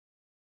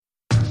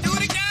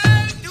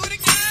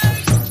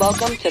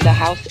Welcome to the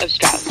House of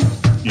Strauss.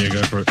 Yeah,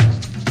 go for it.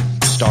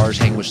 Stars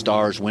hang with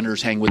stars,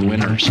 winners hang with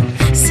winners.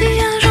 Si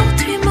un jour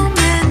tu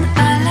m'emmènes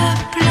à la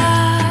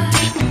plage,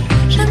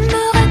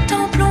 j'aimerais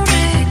tant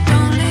plonger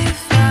dans les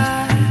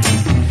vagues.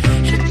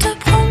 Je te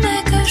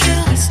promets que je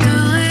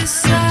resterai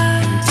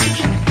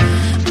sage,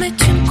 mais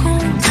tu ne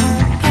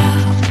comprends pas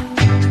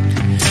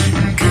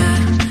que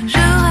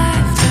je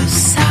rêve de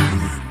ça.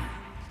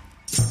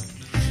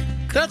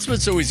 That's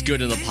what's always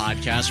good in the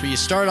podcast, where you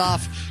start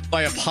off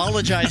by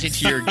apologizing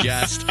to your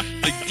guest.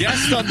 The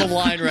guest on the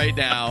line right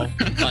now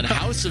on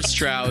House of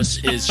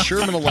Strauss is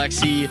Sherman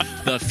Alexie,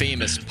 the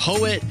famous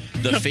poet,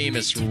 the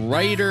famous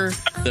writer,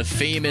 the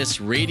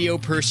famous radio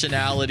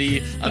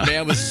personality, a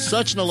man with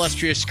such an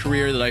illustrious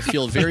career that I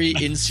feel very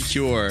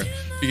insecure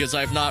because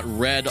I've not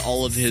read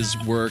all of his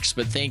works,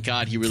 but thank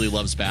God he really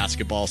loves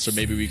basketball, so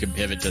maybe we can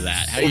pivot to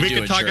that. How you We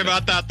doing, can talk Sherman?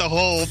 about that the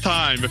whole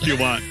time if you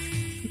want.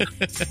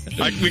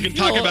 We can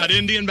talk about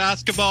Indian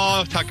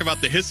basketball, talk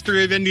about the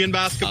history of Indian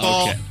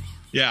basketball. Okay.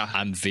 Yeah.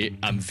 I'm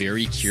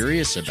very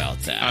curious about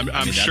that. I'm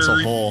I mean, sure.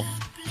 That's a whole.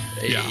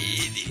 Yeah.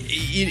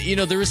 You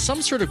know, there was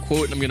some sort of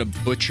quote, and I'm going to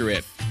butcher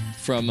it,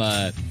 from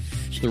the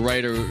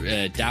writer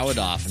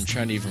Dawidoff. I'm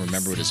trying to even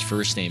remember what his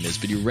first name is,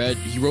 but he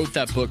wrote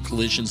that book,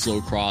 Collisions, Low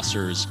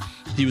Crossers.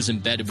 He was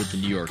embedded with the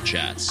New York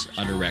Jets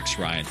under Rex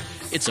Ryan.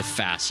 It's a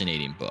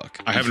fascinating book.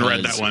 I haven't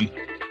read that one.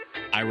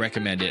 I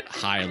recommend it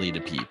highly to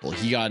people.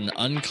 He got an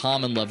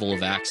uncommon level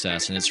of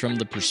access, and it's from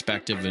the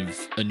perspective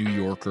of a New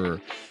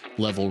Yorker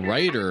level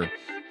writer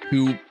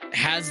who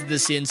has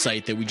this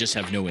insight that we just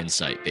have no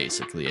insight,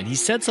 basically. And he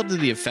said something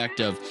to the effect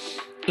of,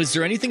 is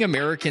there anything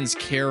Americans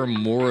care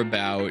more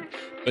about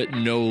but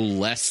know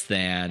less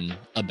than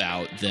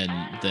about than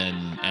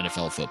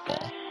NFL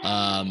football?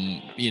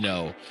 You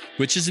know,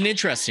 which is an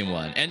interesting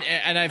one.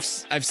 And I've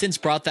since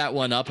brought that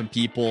one up, and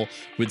people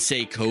would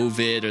say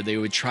COVID, or they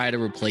would try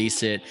to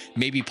replace it.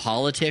 Maybe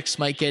politics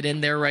might get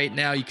in there right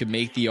now. You could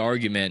make the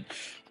argument.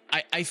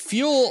 I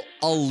feel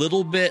a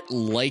little bit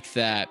like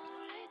that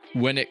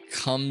when it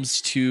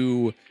comes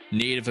to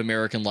Native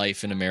American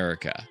life in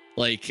America.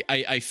 Like,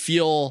 I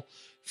feel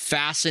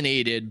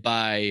fascinated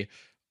by,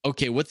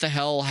 okay, what the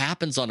hell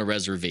happens on a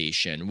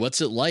reservation?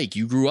 What's it like?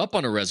 You grew up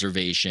on a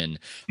reservation.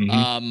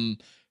 Mm-hmm.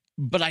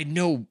 But I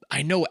know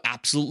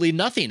absolutely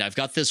nothing. I've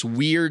got this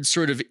weird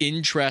sort of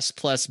interest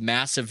plus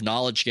massive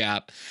knowledge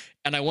gap.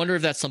 And I wonder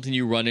if that's something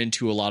you run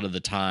into a lot of the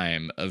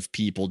time, of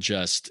people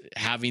just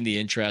having the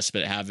interest,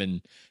 but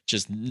having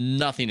just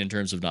nothing in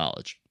terms of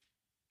knowledge.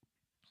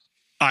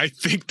 I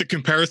think the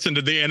comparison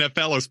to the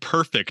NFL is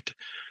perfect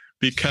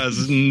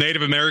because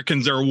Native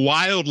Americans are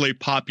wildly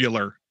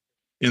popular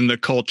in the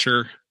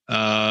culture,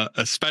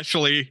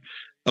 especially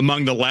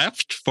among the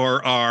left,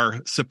 for our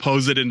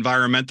supposed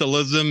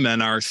environmentalism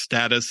and our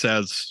status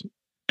as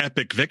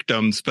epic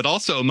victims, but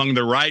also among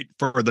the right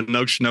for the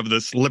notion of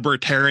this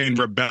libertarian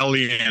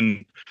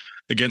rebellion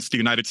against the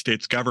United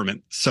States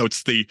government. So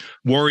it's the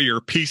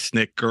warrior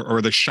peacenik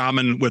or the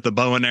shaman with a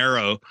bow and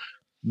arrow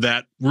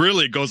that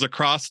really goes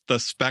across the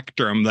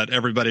spectrum, that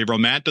everybody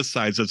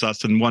romanticizes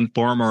us in one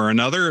form or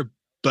another,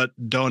 but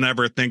don't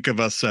ever think of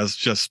us as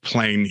just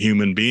plain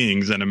human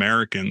beings and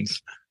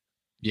Americans.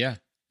 Yeah.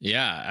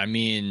 Yeah. I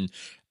mean,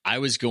 I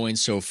was going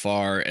so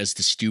far as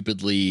to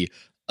stupidly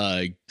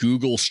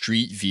Google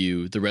Street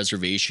View the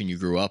reservation you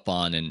grew up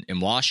on in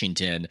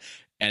Washington.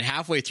 And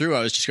halfway through,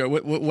 I was just going,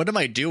 what am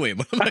I doing?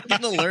 What am I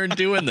going to learn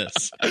doing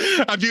this?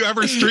 Have you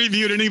ever street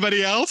viewed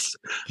anybody else?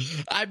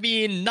 I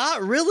mean,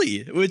 not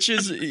really, which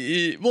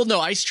is, well, no,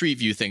 I street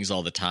view things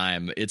all the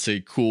time. It's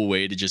a cool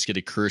way to just get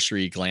a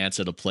cursory glance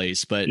at a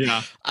place. But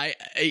yeah. I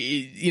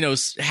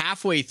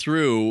halfway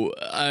through,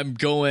 I'm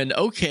going,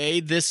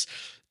 okay, there's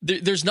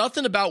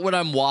nothing about what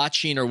I'm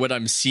watching or what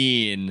I'm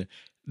seeing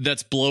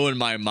that's blowing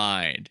my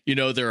mind. You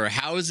know, there are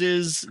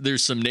houses,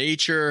 there's some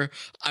nature.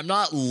 I'm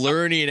not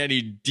learning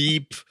any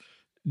deep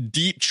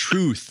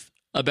truth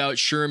about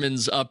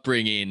Sherman's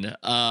upbringing.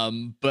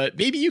 But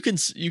maybe you can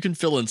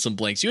fill in some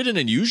blanks. You had an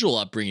unusual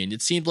upbringing.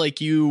 It seemed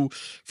like you,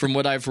 from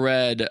what I've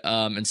read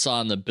and saw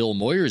in the Bill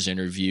Moyers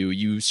interview,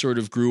 you sort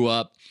of grew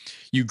up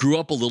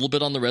a little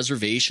bit on the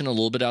reservation, a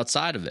little bit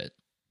outside of it.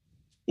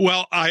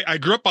 Well, I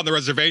grew up on the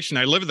reservation.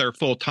 I lived there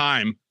full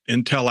time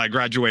until I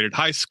graduated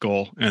high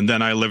school. And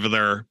then I lived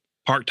there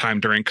part-time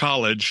during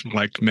college,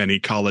 like many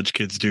college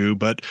kids do.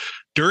 But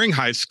during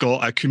high school,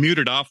 I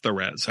commuted off the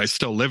res. I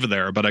still live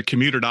there, but I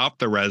commuted off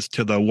the res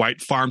to the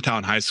white farm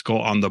town high school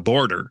on the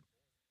border,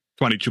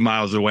 22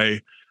 miles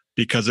away,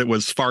 because it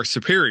was far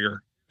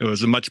superior. It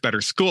was a much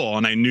better school.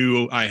 And I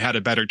knew I had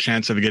a better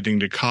chance of getting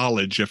to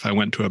college if I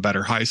went to a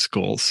better high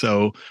school.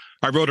 So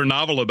I wrote a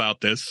novel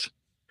about this,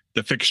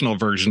 the fictional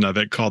version of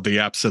it, called The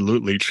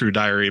Absolutely True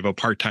Diary of a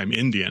Part-Time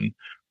Indian,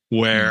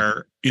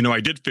 where,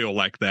 I did feel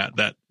like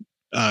that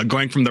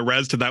going from the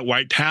res to that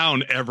white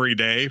town every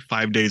day,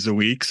 5 days a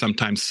week,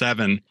 sometimes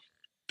 7,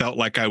 felt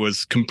like I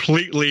was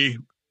completely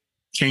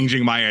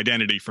changing my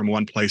identity from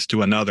one place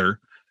to another.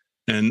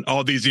 And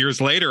all these years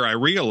later, I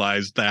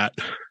realized that,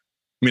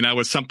 I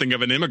was something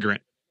of an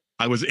immigrant.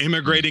 I was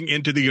immigrating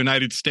into the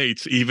United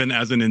States, even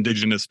as an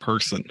indigenous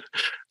person.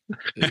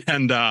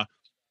 And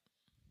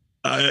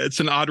it's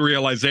an odd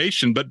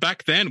realization. But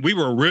back then, we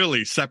were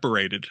really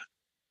separated.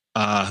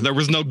 There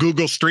was no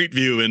Google Street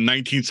View in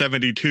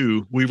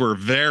 1972. We were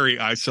very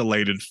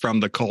isolated from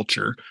the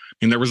culture.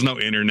 And there was no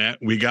internet.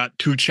 We got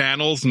 2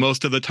 channels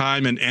most of the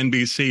time, and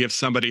NBC if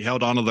somebody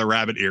held onto the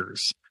rabbit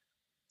ears.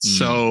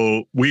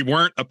 So we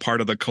weren't a part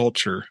of the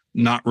culture,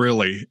 not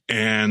really.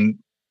 And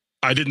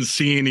I didn't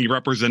see any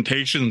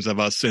representations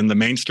of us in the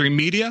mainstream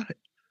media. I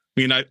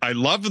mean, I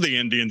love the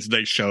Indians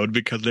they showed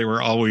because they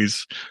were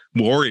always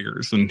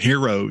warriors and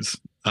heroes.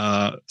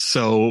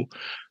 So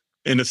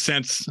in a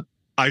sense,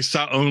 I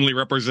saw only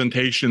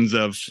representations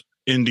of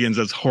Indians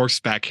as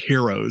horseback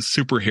heroes,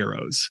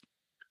 superheroes,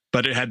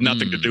 but it had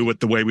nothing to do with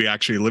the way we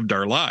actually lived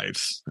our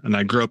lives. And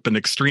I grew up in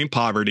extreme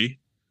poverty.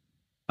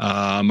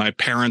 My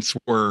parents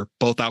were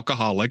both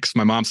alcoholics.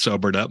 My mom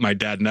sobered up. My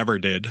dad never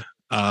did.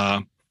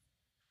 A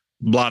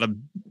lot of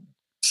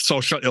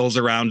social ills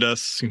around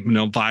us,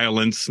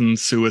 violence and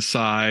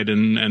suicide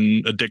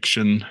and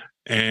addiction.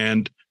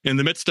 And in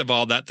the midst of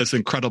all that, this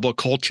incredible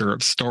culture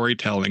of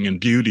storytelling and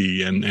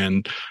beauty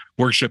and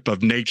worship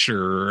of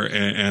nature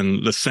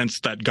and the sense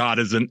that God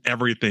is in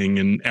everything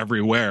and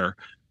everywhere,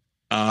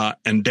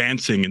 and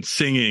dancing and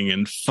singing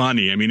and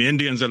funny. I mean,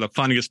 Indians are the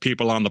funniest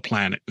people on the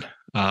planet.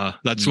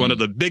 That's one of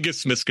the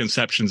biggest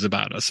misconceptions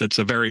about us. It's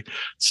a very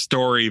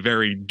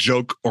very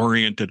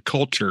joke-oriented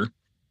culture,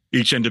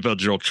 each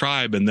individual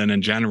tribe and then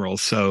in general.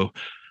 So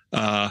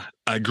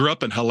I grew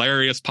up in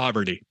hilarious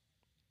poverty.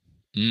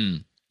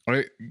 You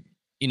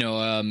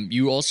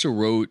also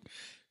wrote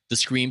the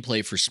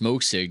screenplay for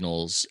Smoke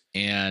Signals,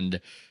 and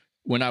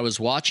when I was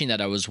watching that,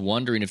 I was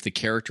wondering if the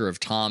character of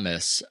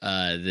Thomas,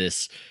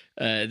 this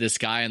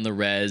guy in the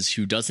res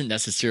who doesn't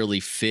necessarily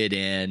fit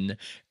in,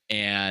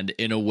 and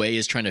in a way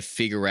is trying to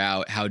figure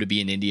out how to be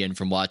an Indian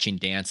from watching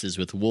Dances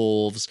with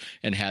Wolves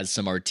and has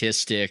some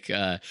artistic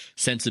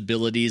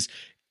sensibilities.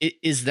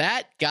 Is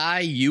that guy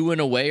you in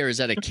a way, or is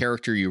that a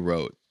character you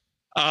wrote?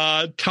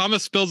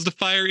 Thomas Spills the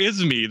Fire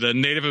is me, the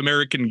Native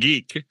American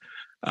geek,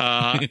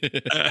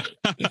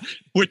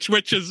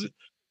 which is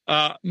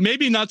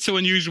maybe not so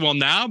unusual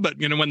now, but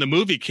when the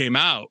movie came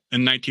out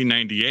in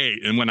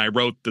 1998 and when I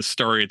wrote the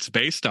story it's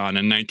based on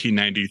in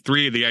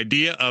 1993, the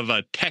idea of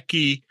a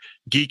techie,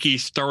 geeky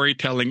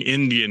storytelling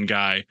Indian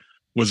guy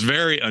was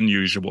very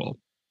unusual.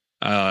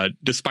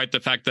 Despite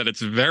the fact that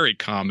it's very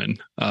common,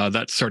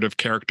 that sort of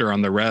character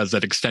on the res,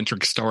 that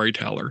eccentric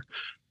storyteller.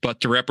 But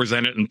to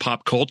represent it in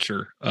pop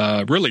culture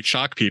really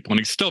shocked people. And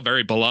he's still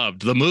very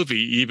beloved. The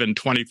movie, even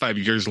 25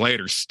 years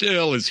later,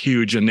 still is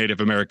huge in Native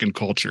American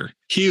culture.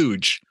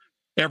 Huge.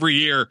 Every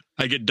year,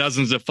 I get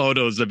dozens of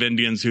photos of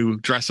Indians who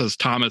dress as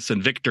Thomas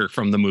and Victor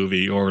from the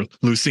movie, or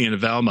Lucy and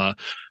Velma.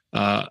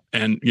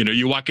 And,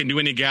 you walk into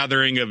any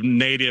gathering of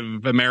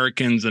Native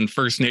Americans and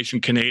First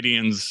Nation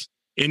Canadians,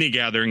 any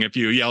gathering, if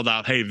you yelled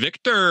out, "Hey,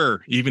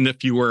 Victor," even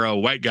if you were a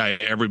white guy,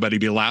 everybody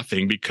be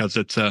laughing because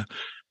it's a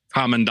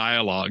common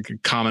dialogue, a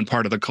common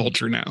part of the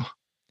culture now.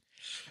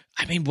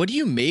 I mean, what do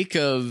you make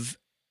of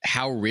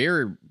how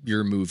rare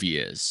your movie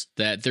is?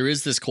 That there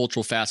is this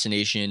cultural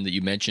fascination that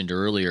you mentioned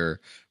earlier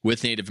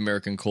with Native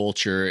American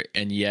culture,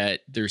 and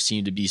yet there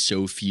seem to be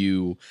so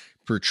few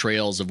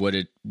portrayals of what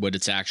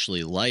it's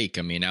actually like.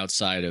 I mean,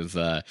 outside of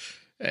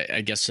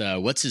I guess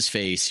what's his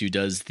face, who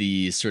does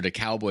the sort of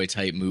cowboy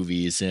type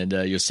movies, and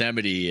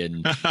Yosemite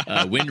and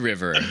Wind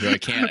River. I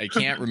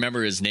can't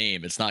remember his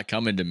name. It's not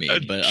coming to me.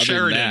 But other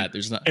Sheridan. than that,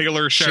 there's not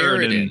Taylor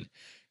Sheridan.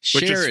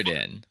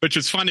 Sheridan, which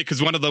is funny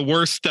because one of the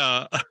worst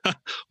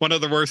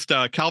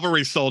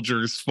cavalry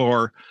soldiers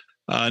for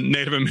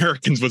Native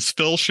Americans was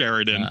Phil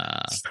Sheridan.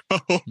 So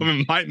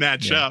it might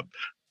match up.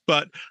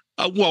 But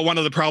one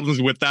of the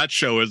problems with that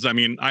show is, I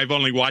mean, I've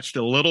only watched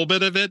a little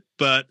bit of it,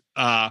 but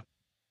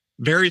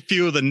very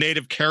few of the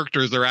Native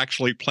characters are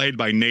actually played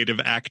by Native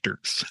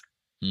actors.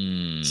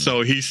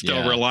 So he's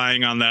still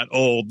relying on that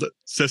old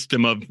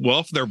system of, well,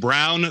 if they're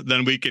brown,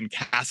 then we can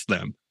cast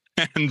them.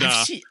 And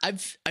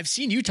I've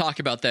seen you talk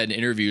about that in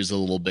interviews a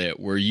little bit,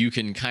 where you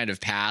can kind of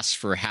pass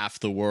for half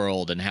the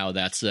world, and how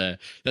that's a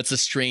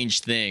strange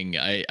thing.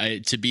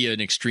 I to be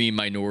an extreme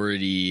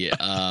minority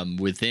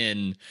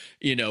within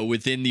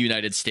the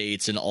United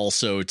States, and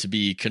also to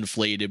be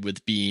conflated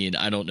with being,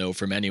 I don't know,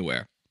 from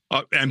anywhere.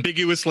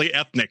 Ambiguously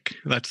ethnic.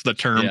 That's the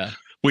term. Yeah.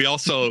 We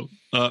also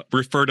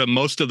refer to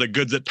most of the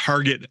goods at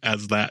Target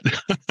as that.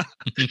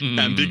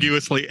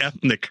 Ambiguously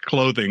ethnic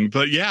clothing.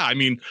 But yeah, I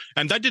mean,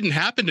 and that didn't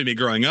happen to me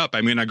growing up. I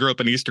mean, I grew up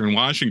in Eastern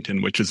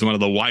Washington, which is one of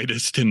the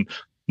widest and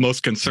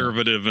most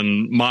conservative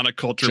and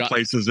monoculture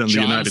places in the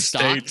United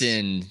States.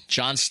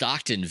 John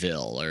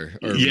Stocktonville or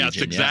yes,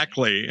 region,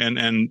 exactly. Yeah.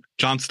 And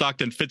John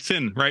Stockton fits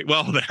in right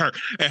well there.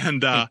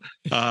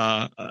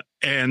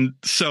 And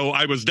so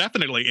I was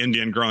definitely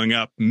Indian growing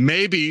up,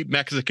 maybe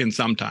Mexican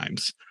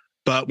sometimes.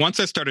 But once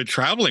I started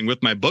traveling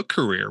with my book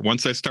career,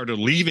 once I started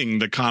leaving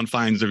the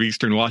confines of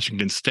Eastern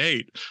Washington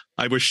State,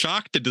 I was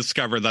shocked to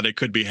discover that I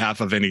could be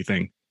half of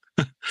anything.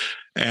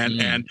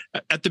 And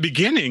at the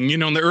beginning,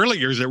 in the early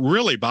years, it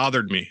really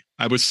bothered me.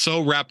 I was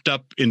so wrapped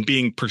up in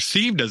being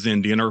perceived as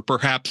Indian, or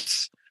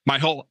perhaps my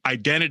whole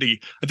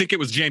identity. I think it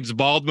was James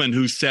Baldwin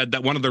who said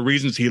that one of the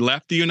reasons he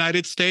left the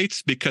United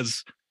States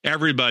because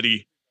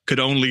everybody could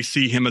only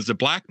see him as a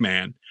black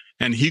man,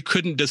 and he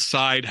couldn't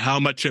decide how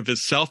much of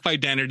his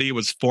self-identity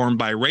was formed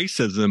by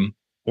racism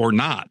or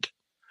not.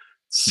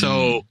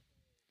 So,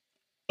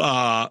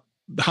 how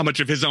much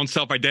of his own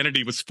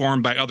self-identity was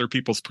formed by other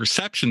people's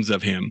perceptions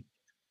of him.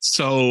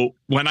 So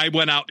when I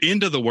went out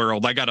into the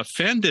world, I got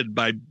offended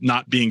by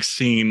not being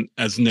seen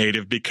as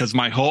Native because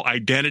my whole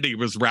identity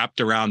was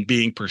wrapped around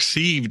being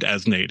perceived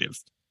as Native,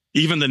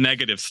 even the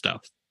negative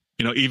stuff,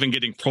 even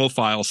getting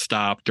profiles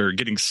stopped or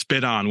getting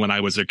spit on when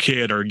I was a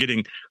kid or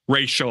getting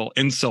racial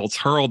insults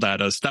hurled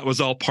at us. That was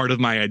all part of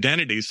my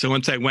identity. So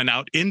once I went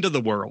out into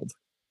the world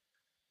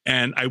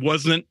and I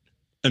wasn't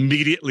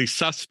immediately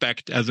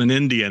suspect as an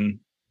Indian,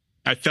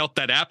 I felt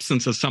that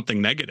absence of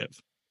something negative.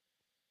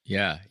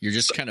 Yeah, you're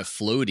just kind of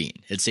floating.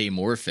 It's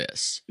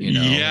amorphous,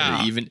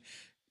 Yeah. Even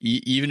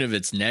if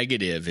it's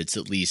negative, it's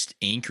at least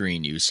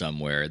anchoring you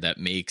somewhere. That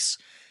makes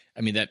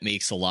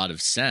a lot of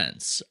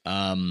sense.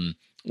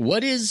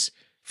 What is,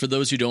 for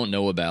those who don't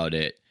know about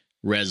it,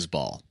 res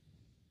ball?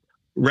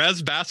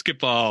 Res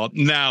basketball.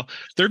 Now,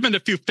 there have been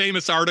a few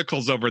famous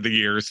articles over the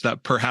years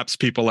that perhaps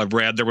people have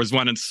read. There was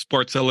one in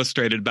Sports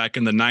Illustrated back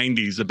in the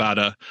 90s about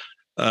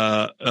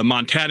a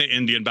Montana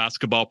Indian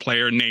basketball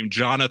player named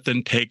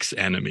Jonathan Takes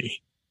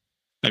Enemy.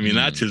 I mean,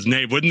 that's his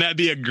name. Wouldn't that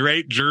be a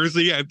great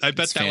jersey? I bet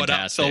that would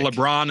outsell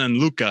LeBron and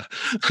Luka.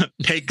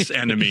 Takes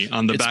Enemy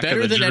on the back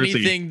of the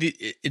jersey.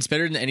 It's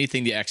better than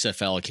anything the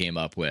XFL came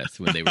up with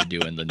when they were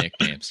doing the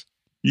nicknames.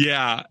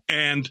 Yeah.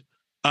 And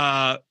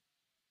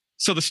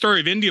so the story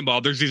of Indian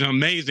ball, there's these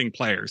amazing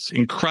players,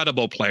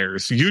 incredible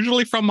players,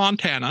 usually from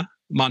Montana.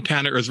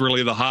 Montana is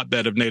really the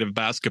hotbed of Native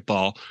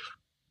basketball,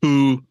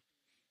 who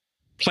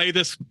play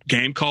this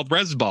game called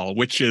res ball,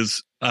 which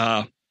is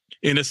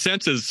in a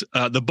sense is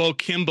the Bo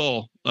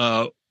Kimball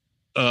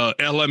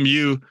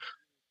LMU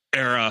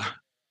era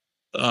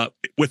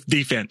with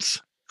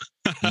defense.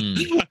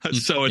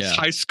 So it's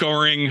high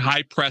scoring,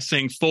 high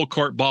pressing, full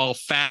court ball,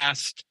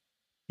 fast,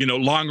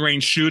 long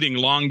range shooting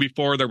long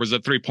before there was a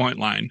 3-point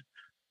line.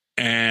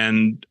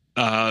 And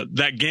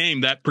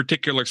that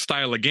particular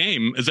style of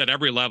game is at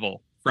every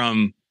level,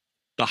 from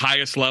the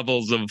highest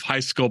levels of high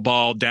school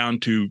ball down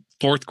to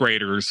fourth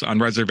graders on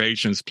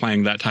reservations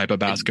playing that type of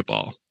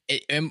basketball.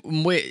 And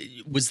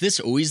wait, was this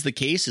always the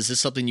case? Is this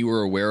something you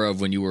were aware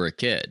of when you were a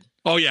kid?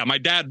 Oh, yeah. My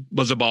dad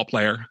was a ball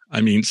player.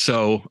 I mean,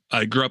 so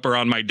I grew up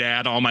around my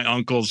dad, all my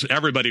uncles,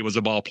 everybody was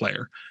a ball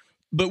player.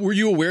 But were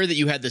you aware that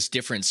you had this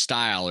different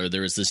style, or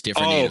there was this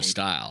different Native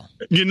style?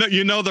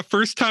 The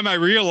first time I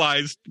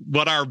realized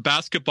what our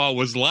basketball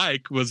was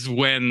like was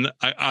when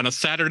on a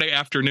Saturday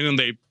afternoon,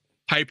 they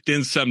piped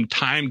in some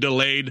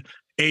time-delayed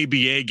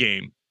ABA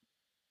game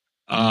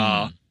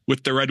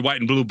with the red, white,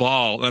 and blue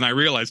ball. And I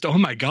realized, oh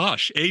my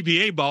gosh,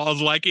 ABA ball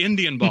is like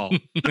Indian ball.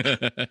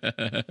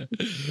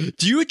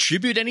 Do you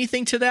attribute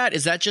anything to that?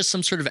 Is that just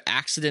some sort of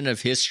accident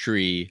of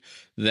history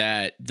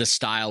that the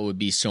style would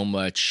be so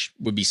much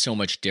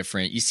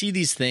different? You see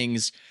these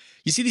things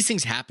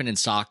happen in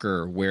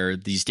soccer where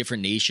these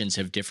different nations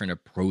have different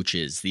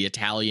approaches. The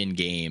Italian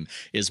game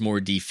is more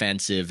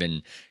defensive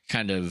and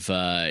kind of,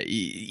 I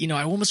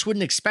almost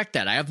wouldn't expect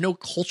that. I have no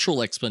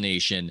cultural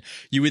explanation.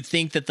 You would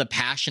think that the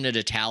passionate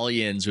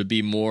Italians would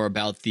be more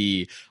about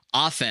the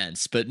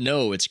offense, but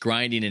no, it's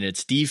grinding and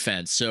it's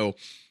defense. So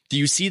do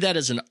you see that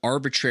as an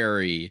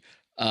arbitrary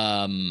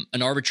outcome,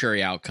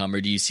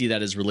 or do you see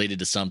that as related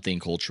to something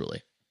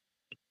culturally?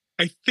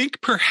 I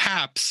think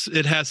perhaps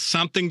it has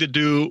something to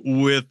do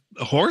with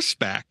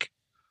horseback,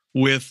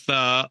 with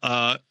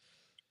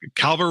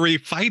cavalry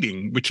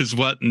fighting, which is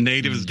what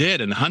natives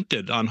did and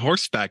hunted on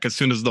horseback as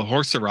soon as the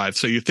horse arrived.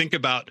 So you think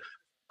about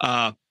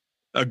a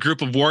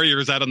group of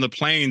warriors out on the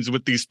plains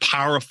with these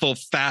powerful,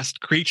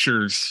 fast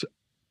creatures,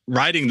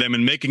 riding them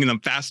and making them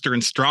faster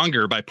and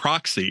stronger by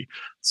proxy.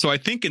 So I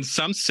think in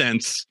some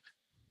sense,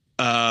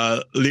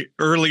 the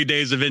early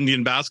days of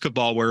Indian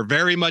basketball were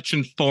very much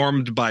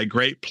informed by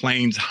Great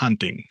Plains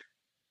hunting.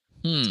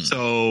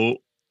 So,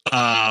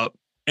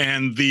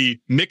 and the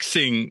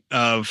mixing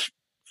of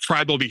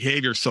tribal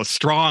behavior, so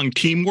strong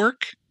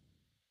teamwork,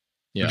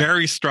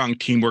 very strong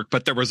teamwork,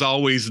 but there was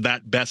always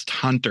that best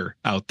hunter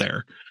out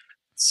there.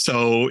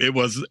 So it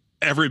was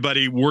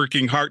everybody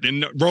working hard,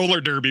 and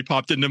roller derby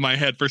popped into my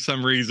head for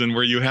some reason,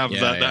 where you have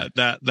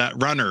that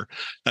runner,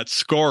 that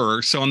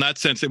scorer. So in that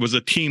sense, it was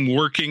a team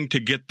working to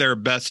get their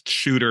best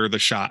shooter the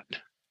shot.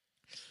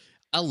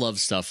 I love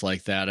stuff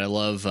like that. I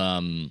love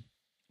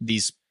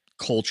these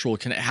cultural,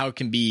 how it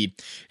can be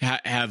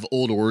have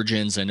old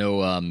origins. I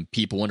know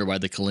people wonder why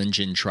the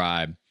Kalenjin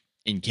tribe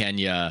in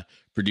Kenya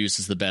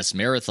produces the best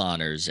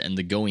marathoners, and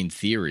the going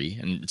theory,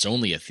 and it's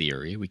only a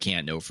theory, we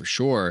can't know for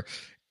sure,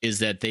 is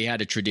that they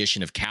had a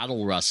tradition of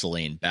cattle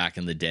rustling back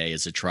in the day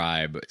as a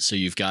tribe. So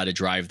you've got to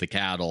drive the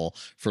cattle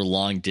for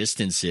long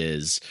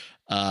distances,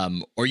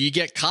 or you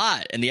get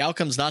caught, and the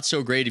outcome's not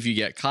so great if you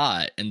get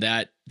caught. And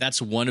that's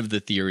one of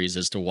the theories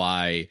as to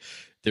why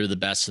they're the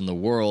best in the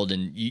world.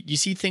 And you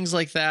see things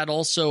like that.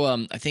 Also,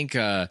 I think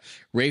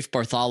Rafe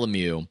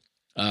Bartholomew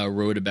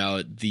wrote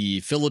about the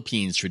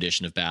Philippines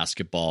tradition of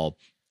basketball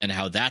and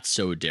how that's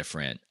so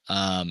different.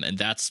 And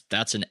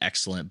that's an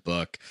excellent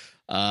book.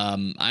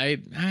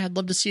 I'd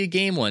love to see a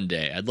game one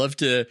day. I'd love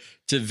to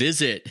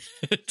visit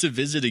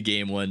a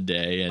game one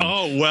day.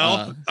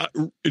 And,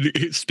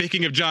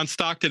 speaking of John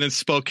Stockton in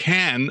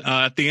Spokane,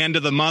 at the end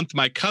of the month,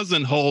 my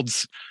cousin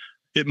holds,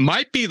 it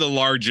might be the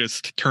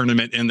largest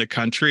tournament in the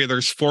country.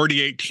 There's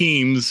 48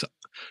 teams,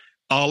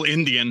 all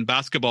Indian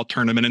basketball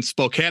tournament in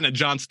Spokane at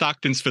John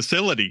Stockton's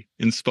facility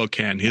in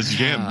Spokane, his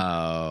gym.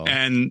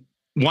 And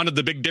one of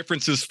the big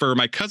differences for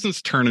my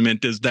cousin's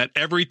tournament is that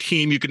every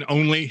team, you can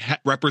only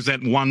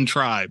represent one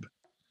tribe,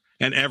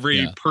 and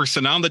every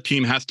person on the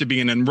team has to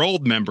be an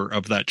enrolled member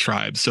of that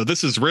tribe. So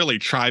this is really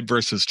tribe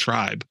versus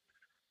tribe,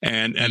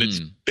 and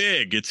it's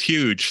big, it's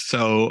huge.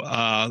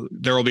 So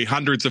there will be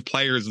hundreds of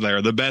players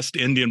there. The best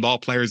Indian ball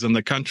players in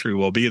the country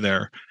will be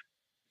there,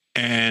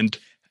 and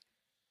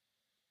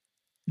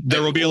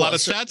there will be a lot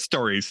of sad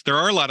stories. There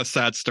are a lot of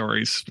sad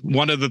stories.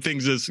 One of the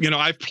things is,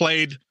 I've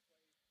played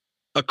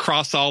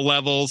across all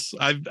levels.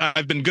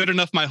 I've been good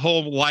enough my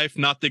whole life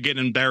not to get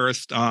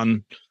embarrassed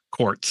on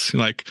courts.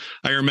 Like,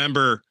 I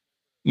remember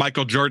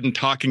Michael Jordan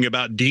talking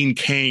about Dean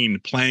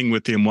Cain playing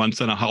with him once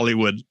in a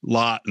Hollywood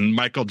lot, and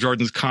Michael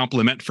Jordan's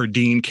compliment for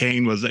Dean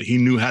Cain was that he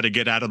knew how to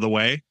get out of the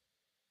way.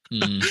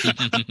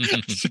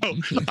 So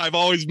I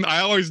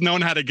always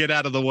known how to get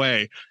out of the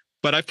way.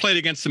 But I've played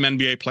against some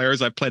NBA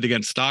players. I've played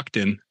against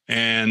Stockton,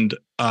 and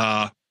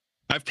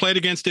I've played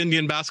against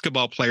Indian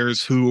basketball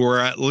players who were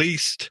at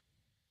least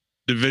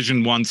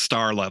Division I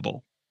star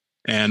level,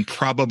 and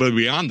probably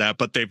beyond that,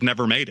 but they've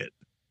never made it.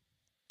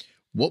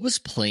 What was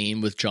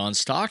playing with John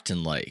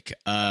Stockton like?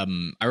 I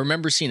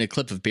remember seeing a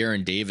clip of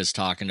Baron Davis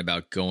talking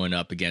about going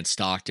up against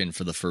Stockton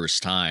for the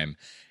first time,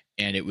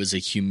 and it was a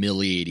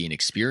humiliating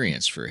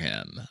experience for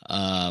him.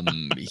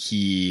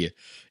 He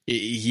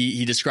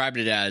described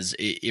it as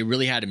it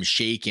really had him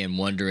shaken,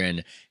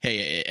 wondering,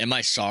 hey, am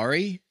I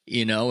sorry?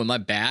 Am I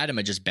bad? Am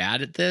I just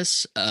bad at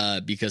this?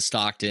 Because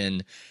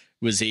Stockton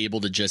was able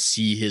to just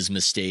see his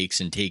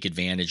mistakes and take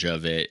advantage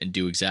of it and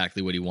do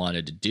exactly what he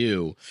wanted to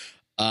do.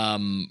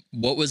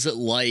 What was it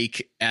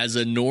like as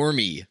a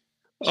normie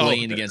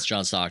playing against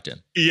John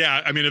Stockton?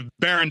 Yeah, I mean, if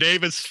Baron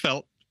Davis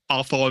felt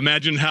awful,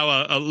 imagine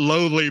how a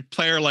lowly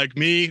player like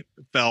me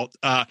felt.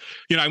 I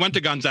went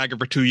to Gonzaga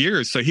for 2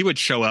 years, so he would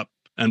show up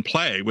and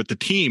play with the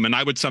team, and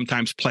I would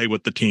sometimes play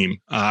with the team.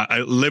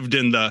 I lived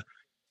in the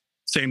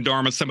same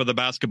dorm as some of the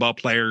basketball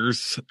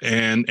players,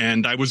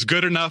 and I was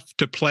good enough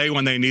to play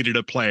when they needed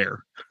a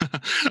player.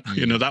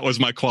 That was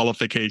my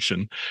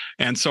qualification.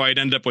 And so I'd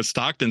end up with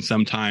Stockton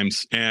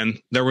sometimes. And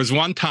there was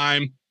one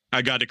time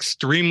I got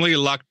extremely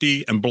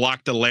lucky and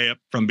blocked a layup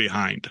from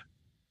behind.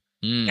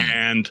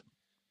 And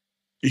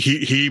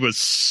he was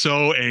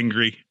so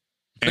angry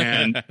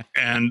and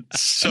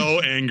so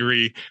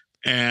angry.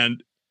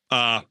 And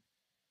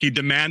he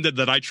demanded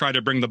that I try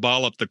to bring the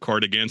ball up the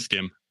court against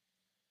him.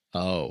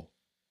 Oh.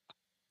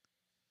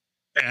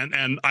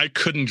 And I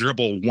couldn't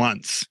dribble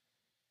once.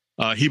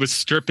 He was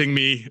stripping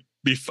me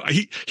before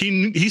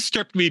he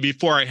stripped me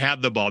before I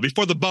had the ball.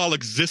 Before the ball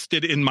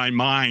existed in my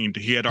mind,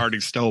 he had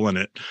already stolen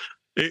it.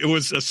 It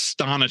was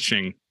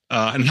astonishing,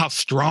 and how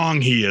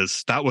strong he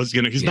is. That was,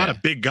 he's not a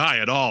big guy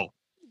at all.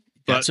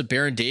 That's what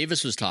Baron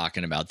Davis was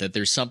talking about. That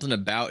there's something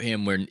about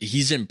him when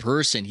he's in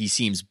person, he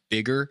seems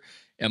bigger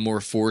and more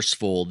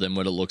forceful than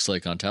what it looks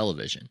like on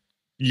television.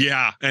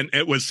 Yeah, and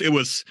it was, I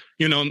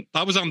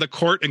was on the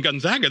court in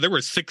Gonzaga. There were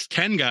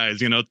 6'10" guys,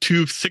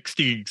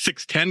 260,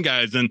 6'10"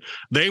 guys, and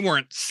they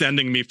weren't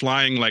sending me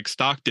flying like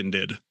Stockton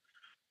did.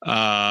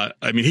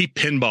 He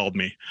pinballed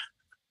me.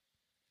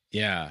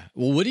 Yeah.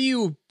 Well, what do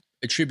you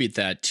attribute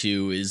that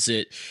to?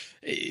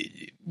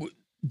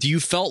 Do you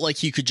felt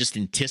like you could just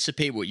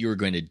anticipate what you were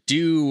going to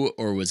do,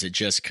 or was it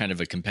just kind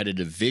of a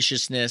competitive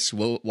viciousness?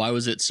 Why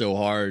was it so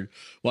hard?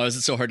 Why was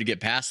it so hard to get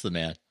past the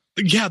man?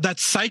 Yeah, that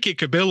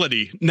psychic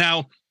ability.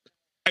 Now,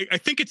 I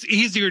think it's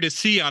easier to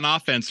see on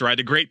offense, right?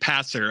 A great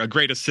passer, a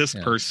great assist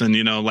person,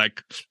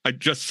 like I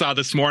just saw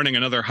this morning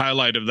another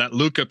highlight of that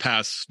Luka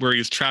pass where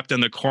he's trapped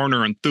in the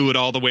corner and threw it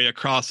all the way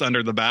across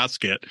under the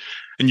basket.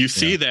 And you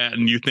see that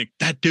and you think,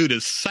 that dude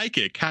is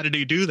psychic. How did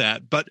he do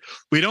that? But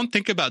we don't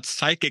think about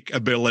psychic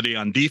ability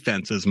on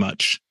defense as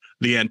much.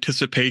 The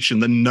anticipation,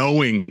 the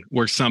knowing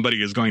where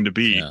somebody is going to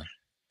be. Yeah.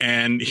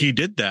 And he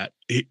did that.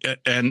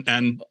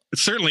 And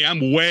certainly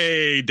I'm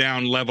way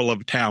down level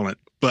of talent,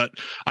 but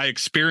I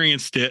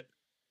experienced it.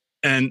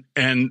 And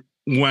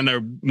when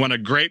a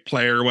great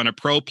player, when a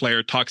pro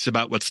player talks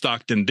about what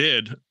Stockton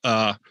did,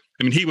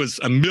 he was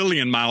a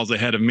million miles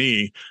ahead of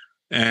me.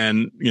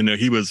 And,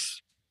 he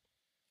was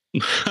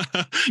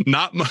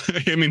not,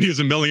 he was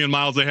a million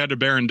miles ahead of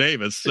Baron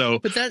Davis. So,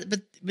 but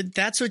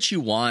that's what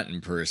you want in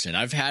person.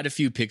 I've had a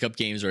few pickup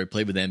games where I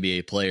played with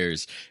NBA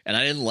players, and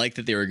I didn't like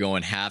that they were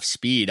going half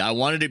speed. I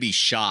wanted to be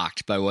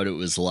shocked by what it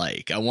was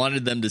like. I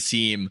wanted them to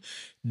seem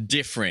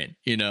different.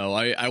 You know,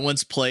 I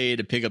once played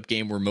a pickup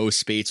game where Mo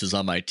Spates was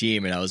on my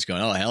team, and I was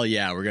going, oh, hell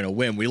yeah, we're going to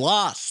win. We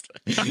lost.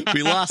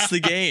 We lost the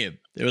game.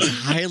 It was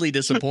highly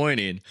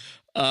disappointing.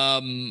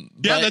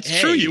 That's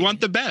true. You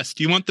want the best.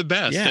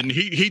 Yeah. And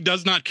he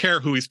does not care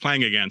who he's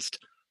playing against.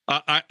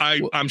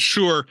 I'm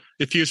sure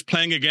if he was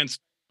playing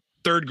against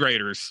third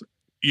graders,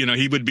 you know,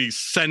 he would be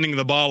sending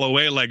the ball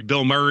away like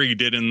Bill Murray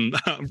did in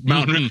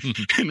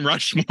in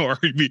Rushmore.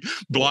 He'd be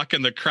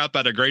blocking the crap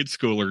out of grade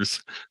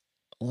schoolers.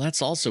 Well,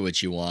 that's also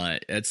what you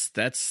want. That's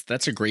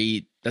a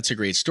great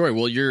story.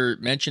 Well, your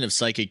mention of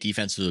psychic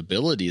defensive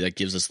ability, that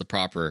gives us the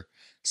proper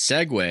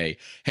segue.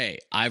 Hey,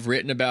 I've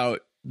written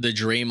about the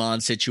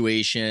Draymond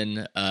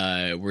situation.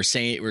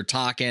 We're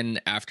talking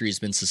after he's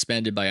been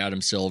suspended by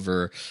Adam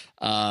Silver.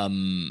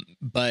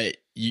 But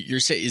you're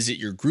saying, is it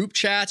your group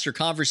chats, your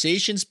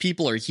conversations?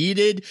 People are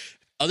heated.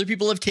 Other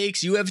people have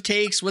takes. You have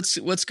takes.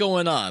 What's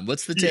going on?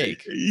 What's the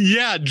take?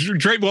 Yeah,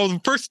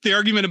 well, first the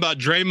argument about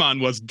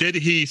Draymond was, did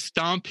he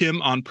stomp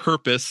him on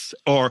purpose,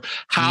 or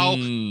how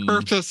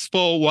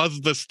purposeful was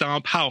the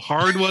stomp? How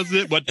hard was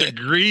it? What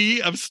degree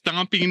of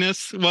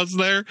stompiness was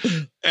there?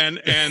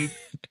 And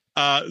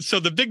so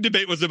the big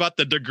debate was about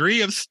the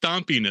degree of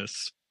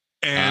stompiness,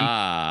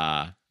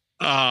 and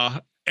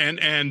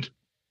and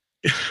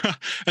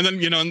then,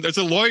 you know, and there's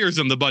the lawyers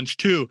in the bunch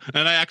too.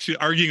 And I actually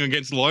arguing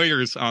against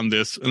lawyers on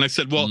this. And I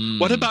said, well,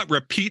 what about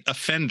repeat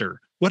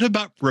offender? What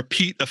about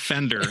repeat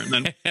offender? And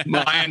then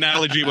my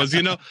analogy was,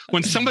 you know,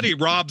 when somebody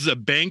robs a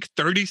bank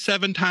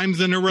 37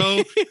 times in a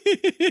row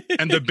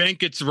and the bank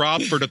gets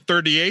robbed for the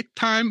 38th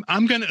time,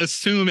 I'm going to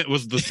assume it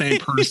was the same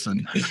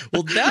person.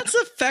 Well, that's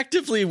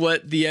effectively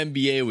what the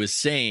NBA was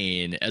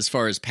saying as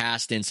far as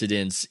past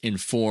incidents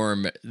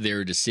inform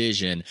their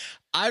decision.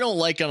 I don't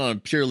like it on a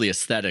purely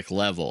aesthetic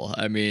level.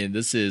 I mean,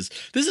 this is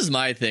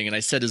my thing, and I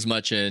said as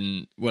much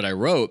in what I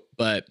wrote,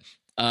 but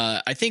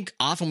I think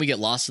often we get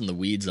lost in the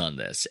weeds on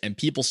this, and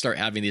people start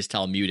having these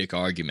Talmudic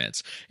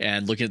arguments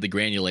and looking at the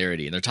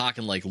granularity, and they're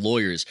talking like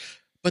lawyers,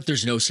 but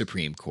there's no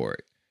Supreme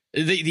Court.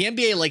 The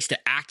NBA likes to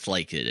act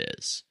like it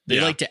is. They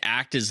like to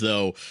act as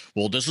though,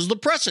 well, this is the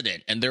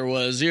precedent, and there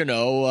was, you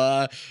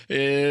know,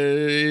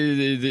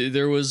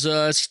 there was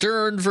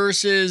Stern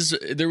versus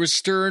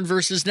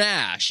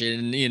Nash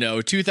in, you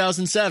know,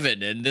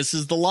 2007, and this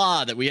is the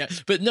law that we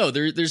have. But no,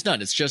 there's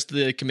none. It's just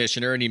the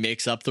commissioner, and he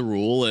makes up the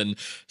rule. And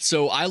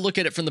so I look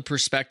at it from the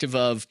perspective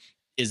of,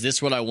 is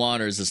this what I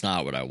want, or is this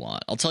not what I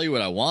want? I'll tell you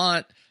what I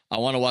want. I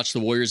want to watch the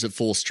Warriors at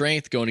full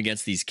strength going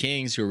against these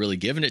Kings who are really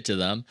giving it to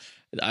them.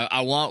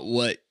 I want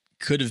what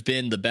could have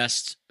been the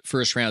best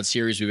first round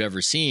series we've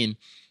ever seen.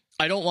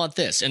 I don't want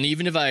this. And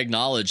even if I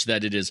acknowledge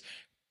that it is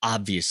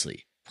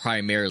obviously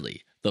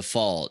primarily the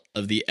fault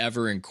of the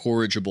ever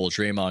incorrigible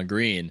Draymond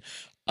Green,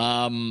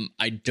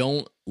 I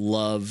don't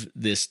love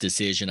this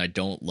decision. I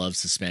don't love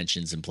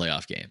suspensions in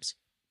playoff games.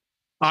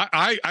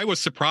 I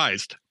was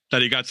surprised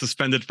that he got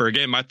suspended for a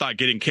game. I thought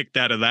getting kicked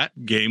out of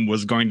that game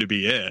was going to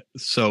be it.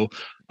 So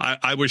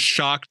I was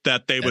shocked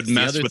that they would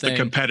mess with the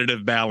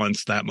competitive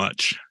balance that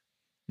much.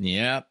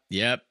 Yep.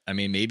 I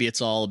mean, maybe it's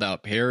all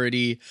about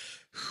parity.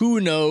 Who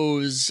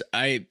knows?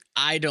 I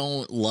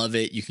don't love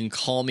it. You can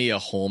call me a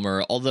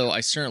homer, although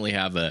I certainly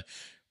have a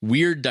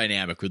weird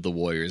dynamic with the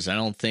Warriors. I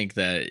don't think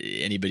that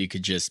anybody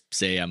could just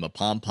say I'm a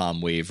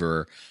pom-pom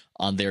waver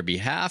on their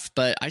behalf,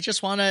 but I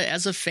just want to,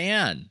 as a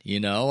fan, you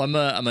know, I'm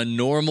a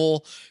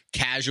normal,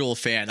 casual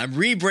fan. I'm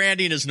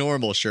rebranding as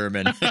normal,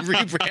 Sherman. I'm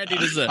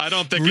rebranding as a. I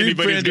don't think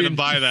anybody's going to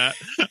buy that.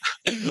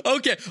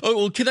 Okay. Oh,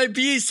 well, can I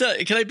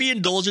be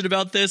indulgent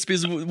about this?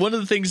 Because one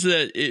of the things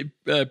that it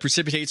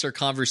precipitates our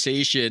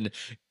conversation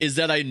is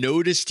that I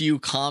noticed you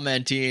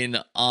commenting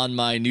on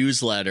my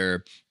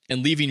newsletter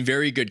and leaving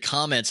very good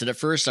comments. And at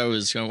first I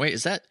was going, wait,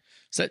 is that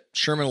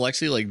Sherman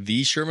Alexie, like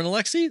the Sherman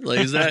Alexie? Like,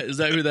 is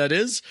that who that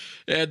is?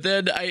 And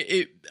then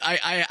I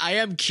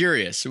am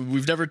curious.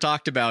 We've never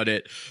talked about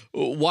it.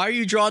 Why are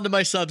you drawn to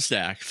my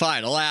Substack?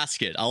 Fine, I'll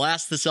ask it. I'll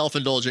ask the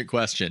self-indulgent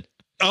question.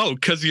 Oh,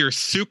 because you're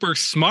super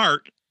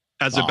smart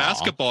as a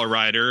basketball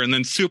writer, and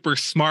then super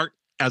smart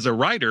as a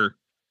writer,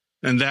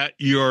 and that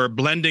your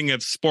blending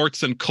of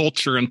sports and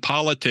culture and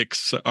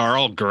politics are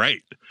all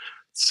great.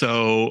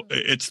 So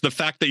it's the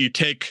fact that you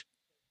take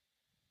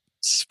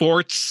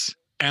sports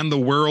and the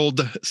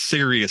world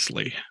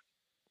seriously.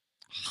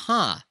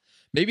 Huh.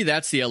 Maybe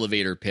that's the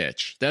elevator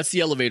pitch. That's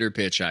the elevator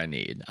pitch I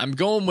need. I'm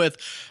going with,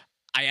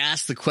 I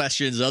ask the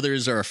questions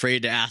others are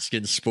afraid to ask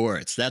in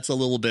sports. That's a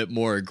little bit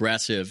more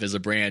aggressive as a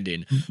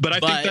branding. But I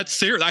think that's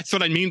serious. That's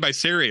what I mean by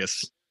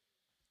serious.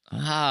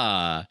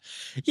 Yeah.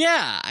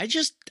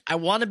 I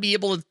want to be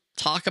able to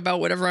talk about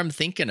whatever I'm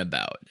thinking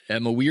about.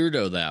 I'm a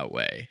weirdo that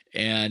way.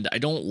 And I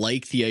don't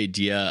like the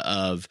idea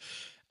of,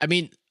 I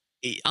mean,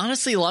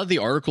 honestly, a lot of the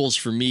articles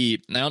for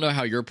me, I don't know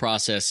how your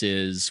process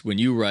is when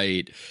you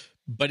write,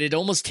 but it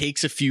almost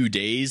takes a few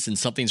days and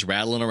something's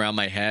rattling around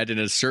my head. And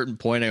at a certain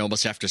point, I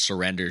almost have to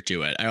surrender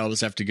to it. I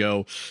almost have to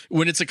go,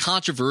 when it's a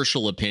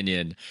controversial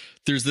opinion,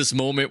 there's this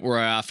moment where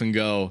I often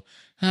go,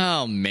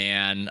 oh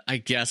man, I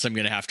guess I'm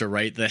going to have to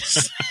write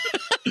this.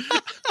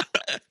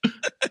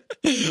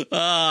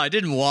 I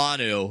didn't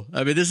want to.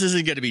 I mean, this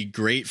isn't going to be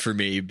great for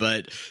me,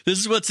 but this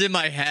is what's in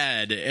my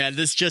head, and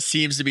this just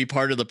seems to be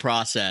part of the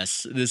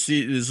process. This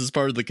is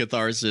part of the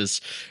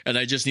catharsis, and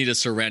I just need to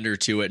surrender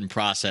to it and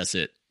process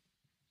it.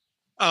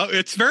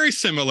 It's very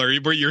similar,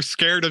 where you're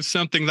scared of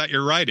something that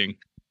you're writing,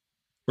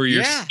 where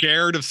you're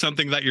scared of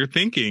something that you're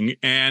thinking.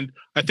 And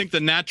I think the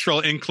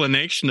natural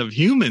inclination of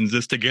humans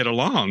is to get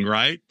along,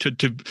 right? To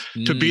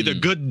be the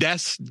good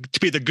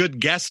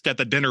guest at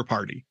the dinner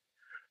party.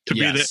 To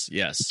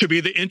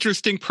be the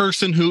interesting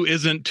person who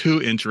isn't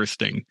too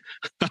interesting.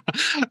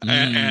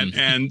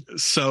 and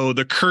so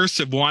the curse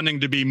of wanting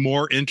to be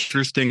more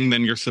interesting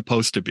than you're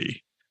supposed to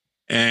be.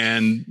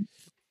 And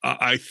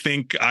I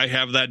think I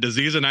have that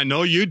disease, and I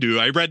know you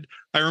do. I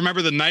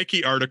remember the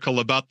Nike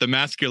article about the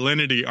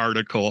masculinity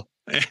article.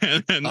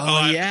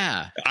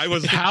 I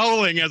was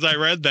howling as I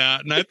read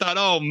that, and I thought,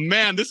 oh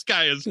man, this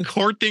guy is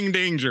courting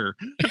danger.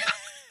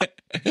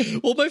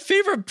 Well, my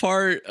favorite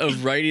part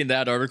of writing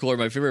that article, or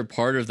my favorite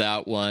part of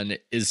that one,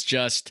 is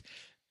just,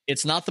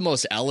 it's not the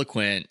most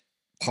eloquent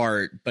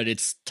part, but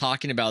it's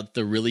talking about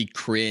the really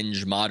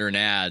cringe modern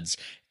ads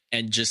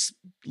and just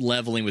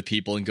leveling with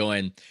people and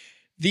going,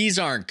 these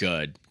aren't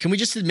good. Can we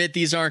just admit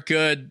these aren't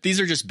good? These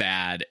are just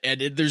bad.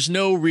 And there's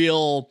no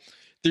real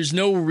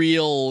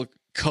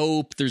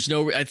cope.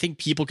 I think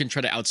people can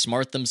try to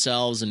outsmart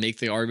themselves and make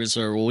the arguments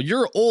are, well,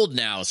 you're old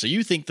now, so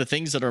you think the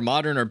things that are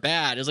modern are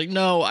bad. It's like,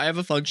 no, I have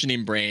a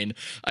functioning brain.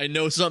 I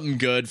know something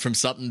good from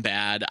something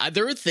bad.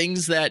 There are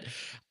things that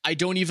I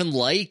don't even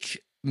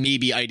like,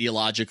 maybe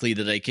ideologically,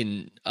 that I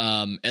can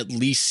at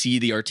least see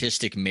the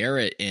artistic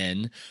merit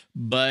in,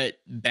 but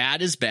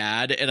bad is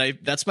bad. And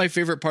that's my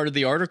favorite part of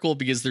the article,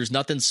 because there's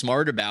nothing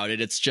smart about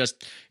it. It's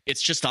just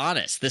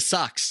honest. This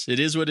sucks. It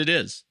is what it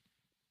is.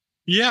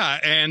 Yeah.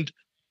 And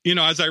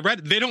as I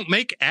read, they don't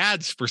make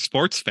ads for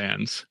sports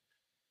fans.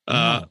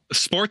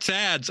 Sports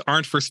ads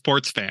aren't for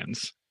sports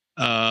fans,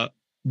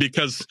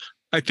 because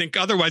I think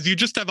otherwise you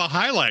just have a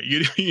highlight.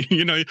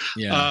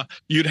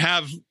 You'd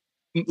have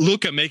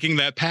Luka making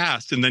that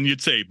pass, and then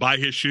you'd say, buy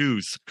his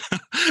shoes.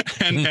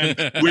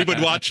 and we would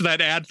watch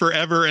that ad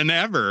forever and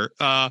ever.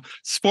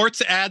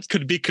 Sports ads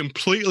could be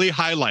completely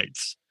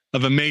highlights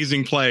of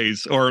amazing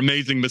plays or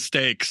amazing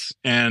mistakes,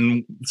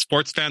 and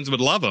sports fans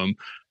would love them.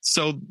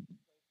 So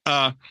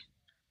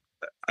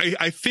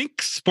I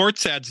think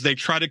sports ads, they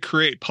try to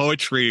create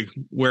poetry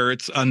where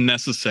it's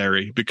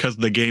unnecessary, because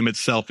the game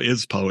itself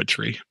is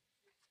poetry.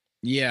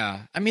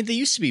 Yeah. I mean, they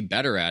used to be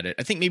better at it.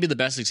 I think maybe the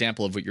best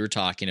example of what you're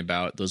talking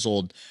about, those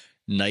old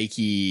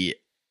Nike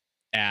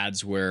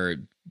ads where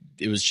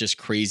it was just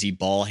crazy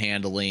ball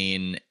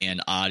handling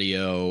and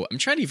audio. I'm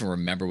trying to even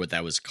remember what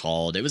that was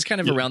called. It was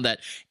kind of around that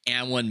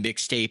And1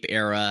 mixtape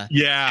era.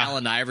 Yeah.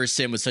 Allen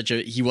Iverson was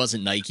he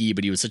wasn't Nike,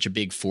 but he was such a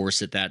big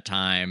force at that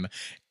time.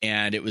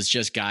 And it was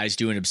just guys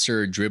doing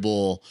absurd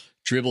dribble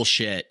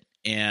shit,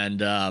 and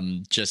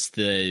just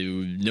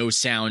the no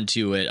sound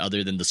to it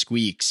other than the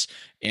squeaks.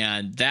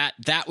 And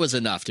that was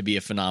enough to be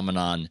a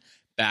phenomenon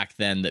back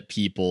then that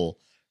people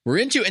were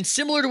into. And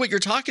similar to what you're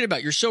talking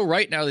about, you're so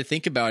right now that I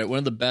think about it. One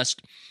of the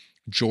best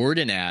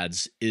Jordan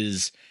ads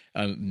is,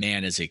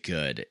 man, is it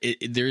good.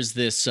 There's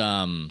this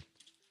kind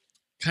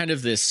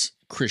of this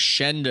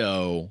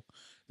crescendo.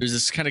 There's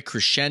this kind of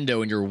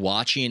crescendo, and you're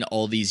watching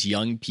all these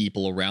young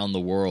people around the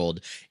world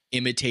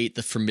imitate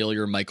the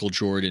familiar Michael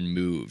Jordan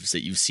moves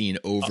that you've seen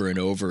over and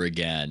over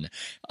again.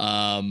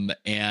 And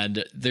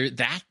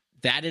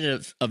that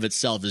in of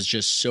itself is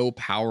just so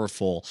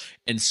powerful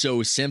and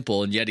so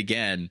simple. And yet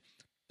again,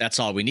 that's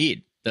all we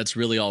need. That's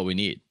really all we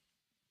need.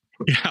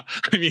 Yeah.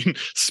 I mean,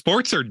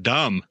 sports are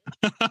dumb.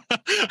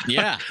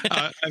 Yeah.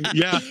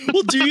 Yeah.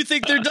 Well, do you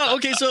think they're dumb?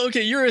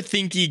 Okay. You're a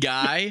thinky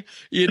guy,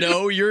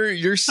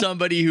 you're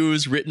somebody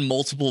who's written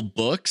multiple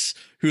books,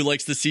 who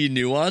likes to see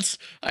nuance.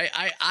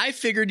 I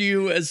figured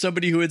you as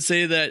somebody who would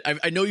say that.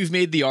 I know you've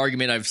made the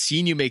argument. I've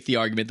seen you make the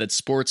argument that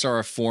sports are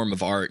a form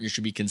of art and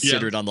should be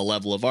considered on the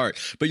level of art.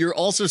 But you're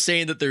also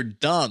saying that they're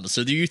dumb.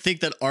 So do you think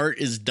that art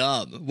is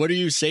dumb? What are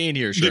you saying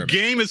here, Sherman? The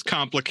game is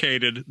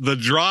complicated. The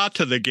draw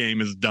to the game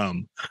is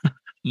dumb.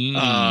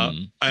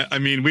 I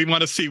mean, we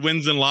want to see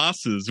wins and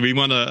losses. We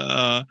want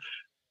to.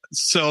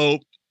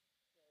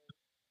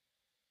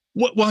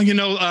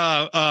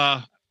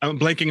 I'm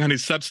blanking on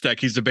his Substack.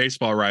 He's a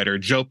baseball writer,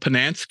 Joe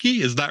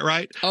Poznansky. Is that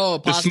right? Oh,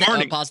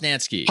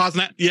 Poznansky.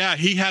 Yeah,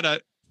 he had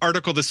an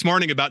article this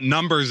morning about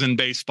numbers in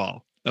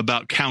baseball,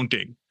 about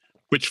counting,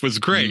 which was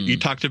great. He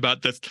talked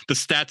about the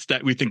stats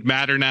that we think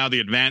matter now, the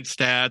advanced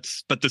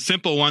stats, but the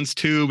simple ones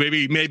too.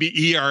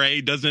 Maybe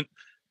ERA doesn't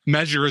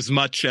measure as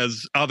much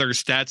as other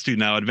stats do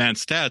now,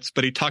 advanced stats.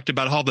 But he talked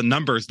about all the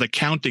numbers. The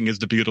counting is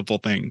the beautiful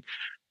thing,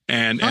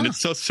 and it's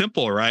so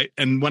simple, right?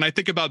 And when I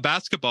think about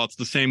basketball, it's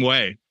the same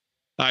way.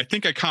 I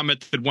think I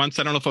commented once,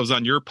 I don't know if I was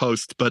on your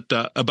post, but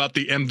about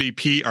the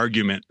MVP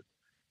argument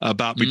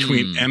about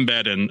between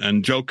Embiid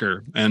and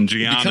Joker and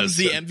Giannis.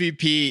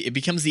 It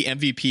becomes the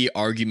MVP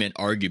argument.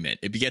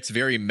 It gets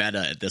very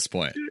meta at this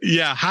point.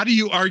 Yeah. How do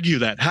you argue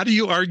that?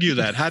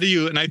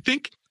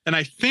 And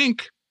I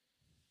think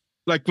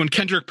like when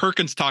Kendrick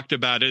Perkins talked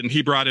about it and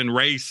he brought in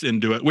race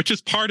into it, which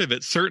is part of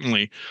it,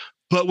 certainly.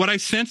 But what I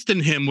sensed in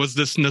him was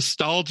this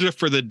nostalgia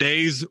for the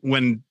days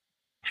when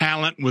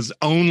talent was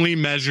only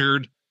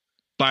measured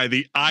by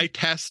the eye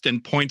test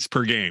and points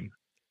per game.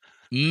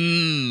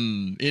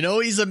 You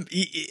know,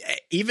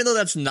 even though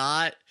that's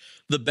not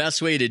the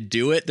best way to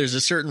do it, there's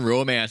a certain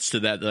romance to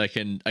that I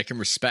can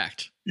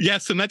respect.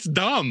 Yes, and that's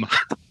dumb.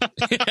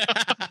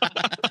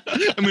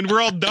 I mean,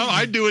 we're all dumb.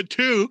 I do it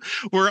too.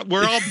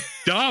 We're all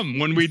dumb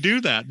when we do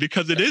that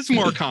because it is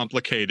more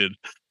complicated.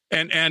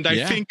 And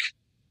I think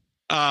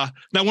now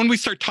when we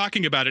start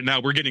talking about it now,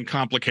 we're getting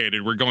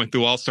complicated. We're going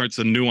through all sorts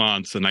of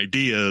nuance and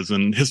ideas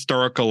and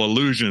historical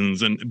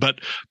allusions. But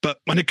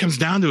when it comes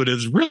down to it,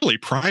 it's really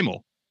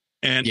primal.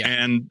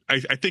 And I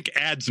think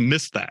ads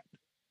miss that.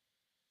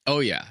 Oh,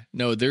 yeah.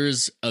 No,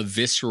 there's a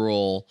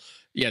visceral.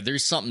 Yeah,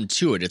 there's something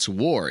to it. It's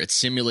war. It's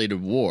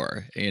simulated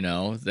war. You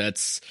know,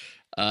 that's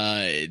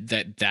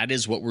that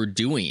is what we're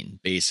doing,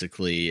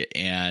 basically.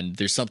 And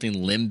there's something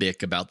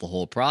limbic about the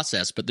whole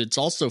process. But it's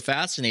also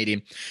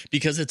fascinating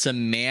because it's a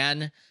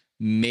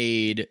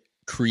man-made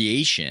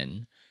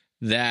creation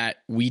that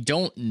we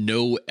don't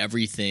know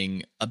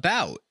everything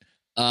about.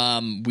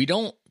 We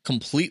don't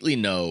completely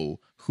know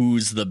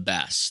who's the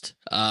best.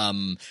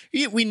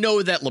 We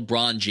know that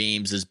LeBron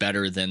James is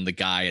better than the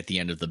guy at the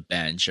end of the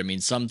bench. I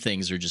mean, some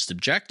things are just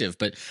objective,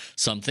 but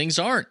some things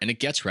aren't, and it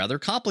gets rather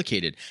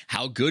complicated.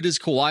 How good is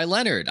Kawhi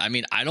Leonard? I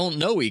mean, I don't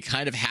know. He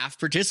kind of half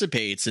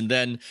participates, and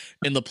then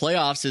in the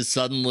playoffs is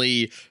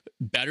suddenly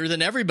better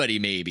than everybody,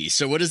 maybe.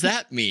 So what does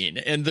that mean?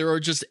 And there are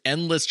just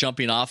endless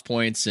jumping off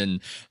points and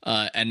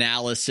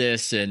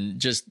analysis and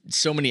just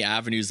so many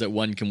avenues that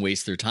one can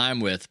waste their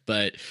time with.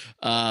 But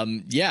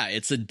yeah,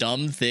 it's a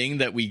dumb thing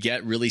that we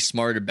get really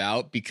smart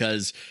about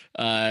because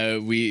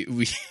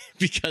we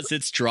because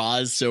its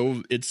draws.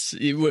 So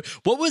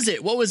what was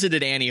it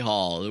at Annie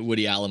Hall?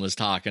 Woody Allen was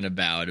talking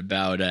about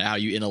how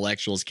you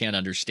intellectuals can't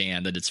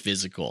understand that it's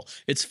physical.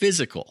 It's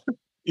physical.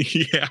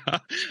 Yeah,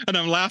 and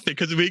I'm laughing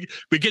because we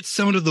get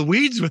so into the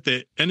weeds with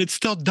it, and it's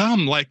still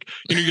dumb. Like,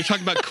 you know, you're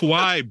talking about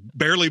Kawhi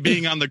barely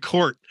being on the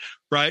court,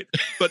 right?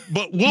 But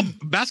we'll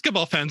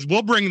basketball fans,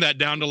 we'll bring that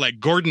down to like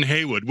Gordon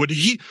Hayward.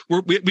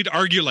 We'd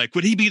argue like,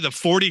 would he be the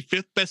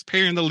 45th best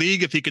player in the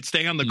league if he could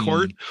stay on the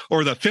court,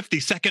 or the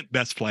 52nd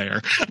best player?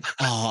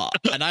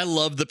 And I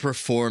love the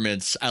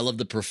performance. I love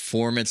the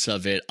performance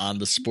of it on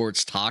the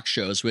sports talk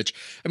shows. Which,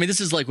 I mean, this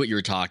is like what you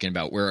were talking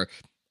about, where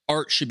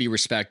art should be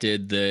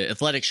respected. The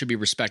athletics should be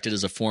respected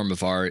as a form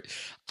of art.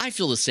 I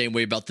feel the same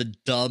way about the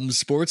dumb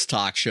sports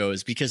talk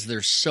shows because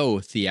they're so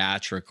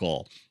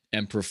theatrical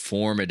and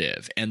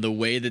performative. And the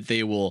way that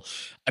they will,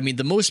 I mean,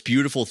 the most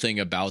beautiful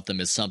thing about them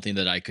is something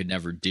that I could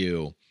never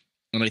do.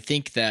 And I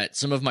think that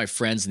some of my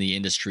friends in the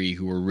industry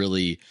who were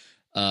really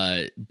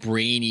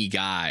brainy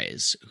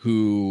guys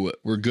who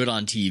were good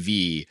on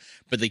TV,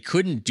 but they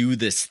couldn't do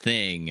this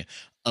thing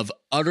of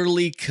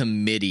utterly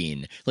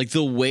committing, like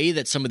the way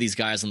that some of these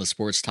guys on the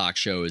sports talk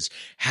shows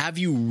have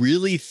you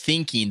really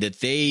thinking that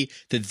they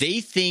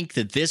think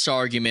that this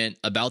argument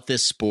about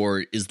this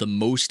sport is the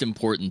most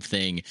important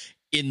thing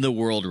in the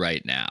world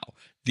right now.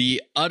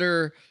 The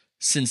utter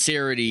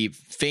sincerity,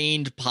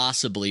 feigned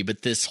possibly,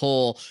 but this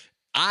whole,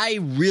 I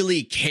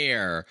really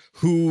care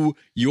who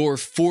your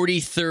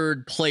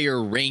 43rd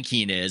player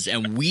ranking is,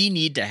 and we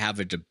need to have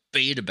a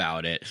debate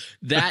about it.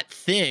 That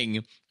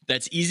thing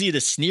that's easy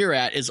to sneer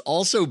at is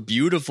also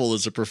beautiful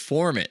as a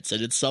performance,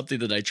 and it's something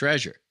that I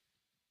treasure.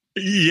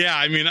 Yeah,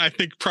 I mean, I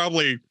think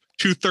probably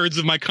 2/3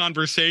 of my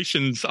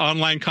conversations,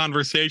 online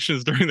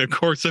conversations during the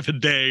course of a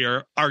day,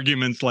 are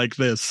arguments like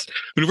this.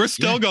 But we're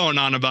still going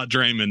on about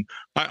Draymond.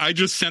 I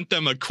just sent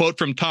them a quote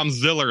from Tom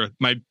Ziller,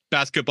 my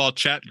basketball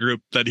chat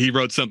group, that he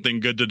wrote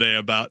something good today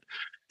about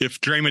if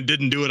Draymond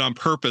didn't do it on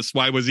purpose,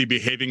 why was he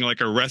behaving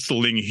like a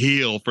wrestling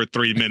heel for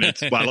 3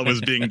 minutes while it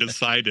was being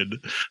decided?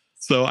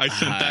 So I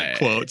sent that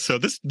quote. So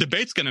this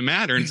debate's going to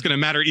matter, and it's going to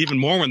matter even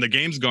more when the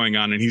game's going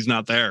on and he's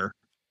not there.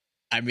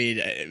 I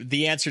mean,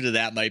 the answer to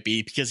that might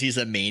be because he's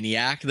a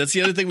maniac. That's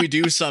the other thing we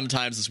do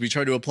sometimes is we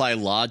try to apply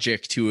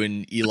logic to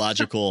an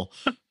illogical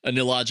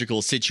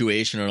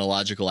situation or an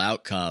illogical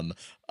outcome.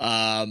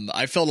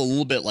 I felt a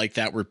little bit like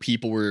that, where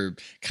people were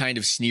kind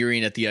of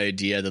sneering at the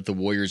idea that the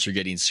Warriors are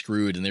getting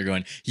screwed, and they're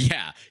going,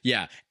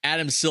 yeah,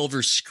 Adam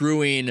Silver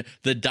screwing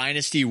the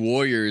Dynasty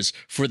Warriors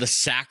for the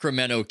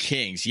Sacramento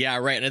Kings. Yeah,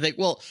 right. And I think,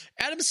 well,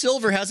 Adam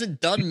Silver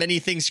hasn't done many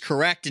things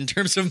correct in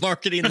terms of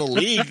marketing the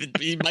league.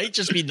 He might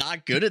just be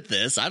not good at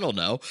this. I don't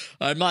know.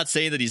 I'm not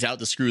saying that he's out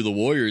to screw the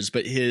Warriors,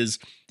 but his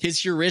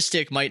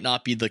heuristic might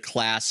not be the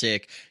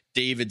classic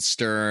David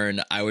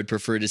Stern, I would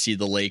prefer to see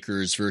the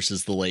Lakers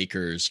versus the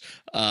Lakers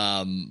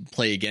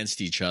play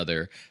against each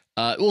other.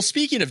 Well,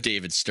 speaking of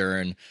David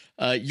Stern,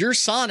 your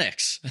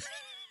Sonics.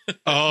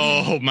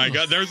 Oh my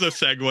God, there's a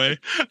segue.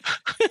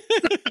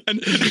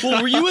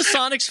 Well, were you a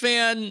Sonics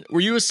fan? Were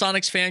you a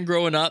Sonics fan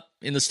growing up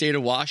in the state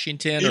of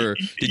Washington, or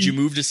did you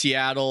move to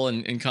Seattle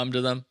and come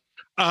to them?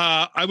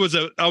 I was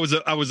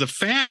a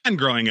fan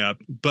growing up,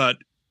 but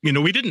you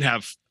know, we didn't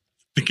have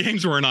the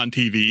games weren't on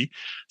TV.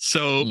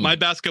 So my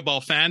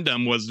basketball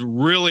fandom was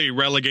really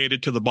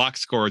relegated to the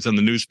box scores in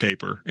the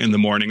newspaper in the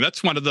morning.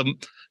 That's one of the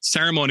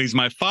ceremonies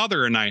my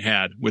father and I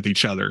had with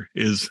each other,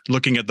 is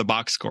looking at the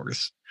box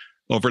scores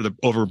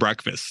over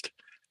breakfast.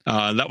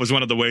 That was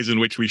one of the ways in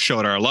which we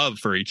showed our love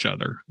for each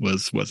other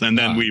and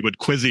then we would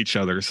quiz each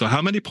other. So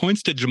how many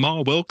points did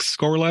Jamal Wilkes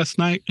score last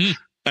night?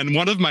 And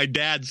one of my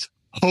dad's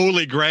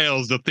holy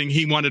grails, the thing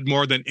he wanted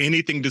more than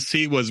anything to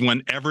see, was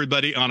when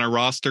everybody on a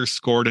roster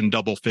scored in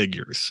double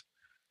figures.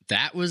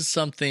 That was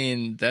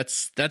something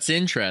that's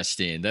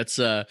interesting. That's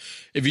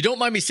if you don't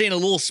mind me saying, a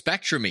little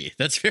spectrumy.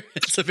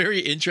 It's a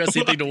very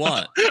interesting thing to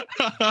want.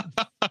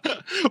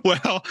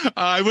 Well,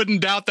 I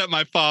wouldn't doubt that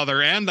my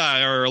father and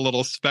I are a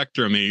little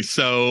spectrumy.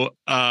 So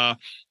I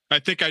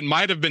think I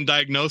might have been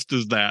diagnosed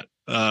as that.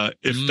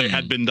 If they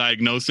had been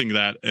diagnosing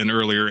that in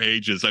earlier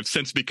ages. I've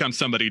since become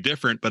somebody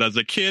different, but as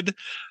a kid,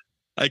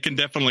 I can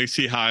definitely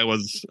see how I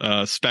was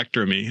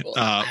spectrumy.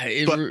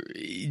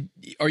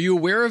 Are you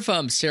aware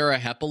of Sarah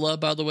Hepola,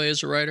 by the way,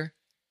 as a writer?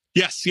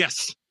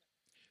 Yes.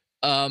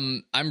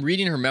 I'm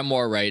reading her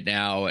memoir right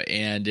now,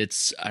 and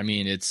it's an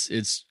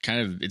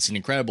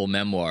incredible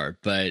memoir,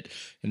 and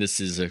this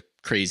is a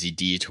crazy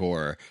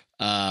detour.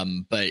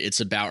 But it's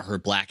about her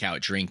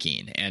blackout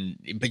drinking,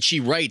 but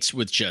she writes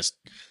with just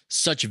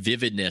such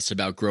vividness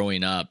about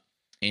growing up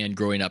in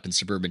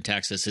suburban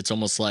Texas. It's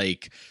almost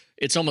like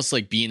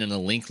being in a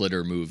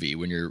Linklater movie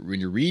when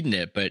you're reading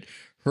it. But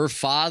her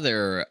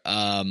father,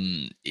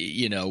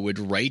 would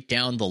write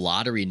down the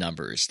lottery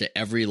numbers to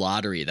every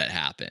lottery that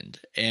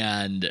happened.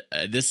 And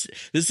this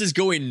is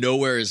going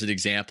nowhere as an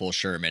example,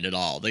 Sherman, at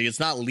all. Like, it's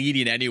not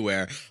leading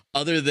anywhere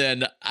other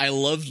than I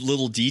love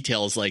little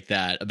details like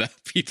that about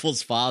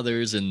people's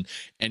fathers and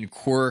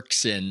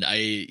quirks. And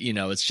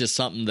it's just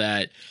something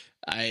that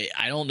I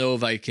don't know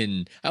if I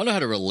don't know how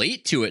to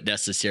relate to it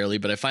necessarily,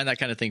 but I find that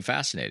kind of thing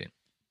fascinating.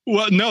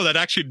 Well, no, that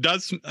actually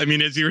does. I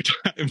mean, as you were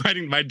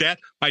writing, my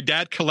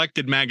dad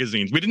collected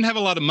magazines. We didn't have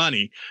a lot of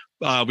money.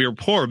 We were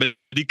poor, but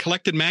he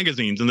collected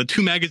magazines. And the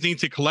two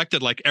magazines he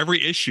collected, like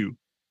every issue,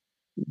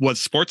 was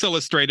Sports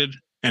Illustrated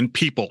and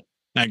People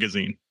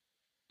magazine.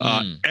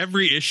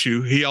 Every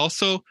issue.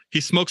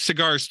 He smoked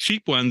cigars,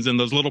 cheap ones in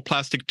those little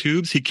plastic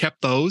tubes. He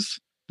kept those.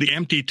 The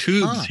empty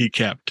tubes he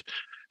kept.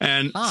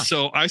 And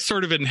so I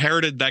sort of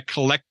inherited that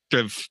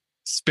collective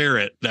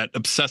spirit, that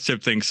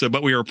obsessive thing.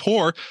 But we were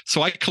poor,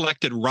 so I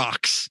collected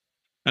rocks,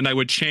 and I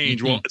would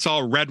change. Well, it's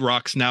all red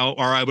rocks now,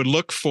 or I would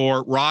look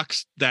for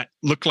rocks that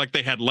looked like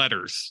they had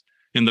letters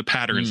in the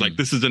patterns. Like,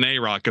 this is an A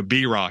rock, a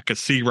B rock, a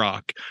C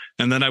rock.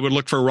 And then I would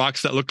look for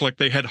rocks that looked like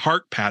they had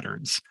heart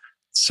patterns.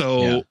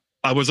 So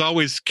I was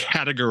always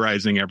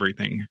categorizing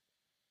everything.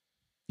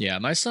 Yeah,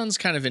 my son's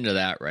kind of into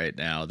that right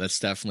now. That's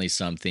definitely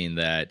something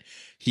that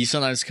he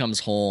sometimes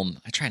comes home.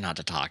 I try not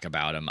to talk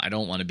about him. I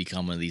don't want to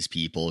become one of these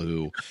people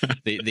who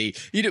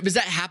because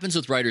that happens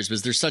with writers,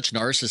 because they're such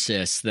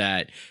narcissists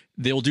that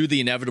they'll do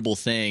the inevitable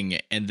thing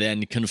and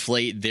then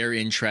conflate their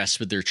interest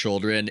with their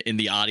children in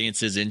the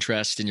audience's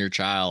interest in your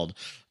child.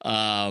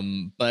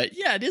 But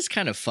yeah, it is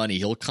kind of funny.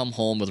 He'll come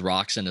home with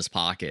rocks in his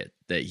pocket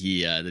that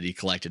he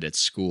collected at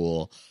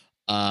school.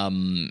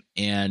 I'm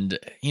kind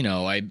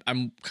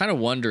of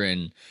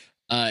wondering,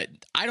 I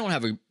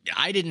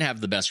didn't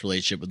have the best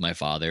relationship with my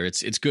father.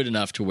 It's good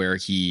enough to where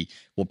he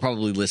will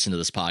probably listen to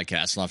this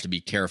podcast. I'll have to be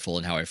careful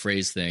in how I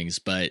phrase things,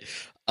 but,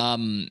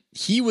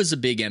 he was a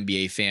big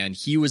NBA fan.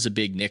 He was a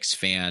big Knicks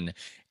fan.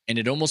 And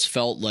it almost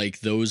felt like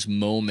those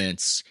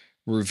moments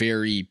were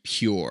very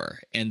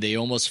pure, and they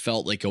almost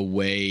felt like a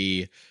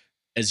way,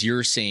 as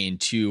you're saying,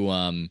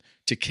 to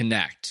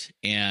connect.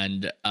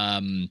 And,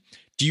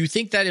 do you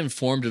think that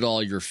informed at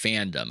all your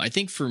fandom? I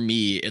think for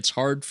me, it's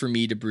hard for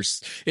me to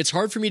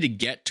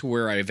get to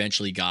where I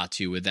eventually got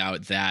to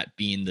without that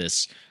being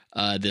this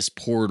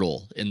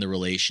portal in the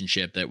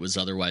relationship that was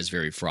otherwise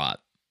very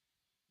fraught.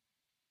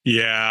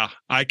 Yeah,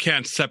 I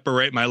can't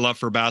separate my love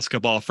for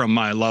basketball from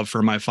my love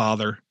for my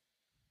father.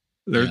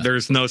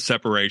 There's no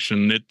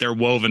separation. They're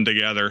woven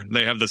together.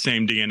 They have the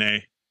same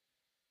DNA.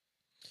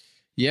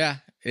 Yeah,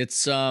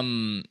 it's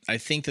I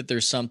think that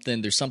there's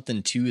something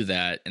to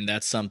that, and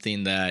that's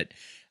something that,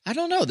 I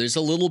don't know, there's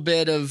a little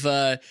bit of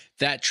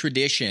that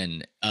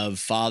tradition of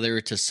father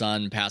to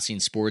son passing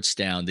sports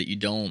down that you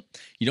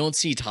don't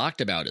see talked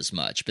about as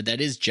much, but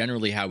that is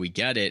generally how we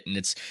get it. And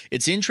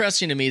it's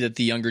interesting to me that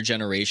the younger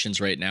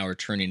generations right now are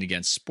turning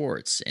against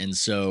sports. And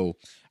so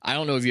I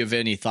don't know if you have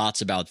any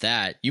thoughts about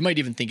that. You might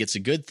even think it's a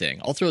good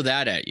thing. I'll throw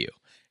that at you.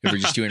 If we're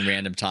just doing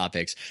random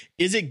topics,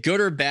 is it good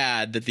or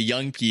bad that the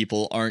young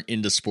people aren't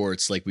into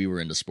sports like we were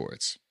into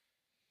sports?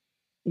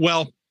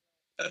 Well,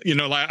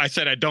 like I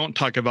said, I don't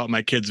talk about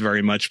my kids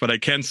very much, but I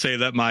can say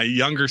that my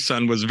younger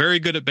son was very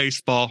good at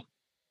baseball.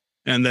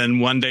 And then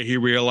one day he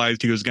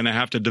realized he was going to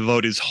have to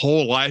devote his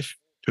whole life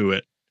to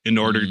it in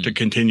order to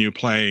continue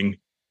playing.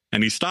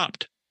 And he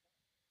stopped.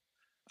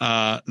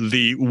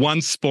 The one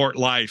sport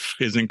life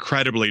is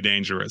incredibly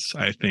dangerous,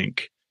 I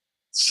think.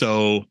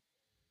 So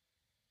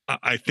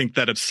I think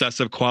that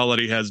obsessive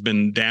quality has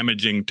been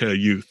damaging to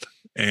youth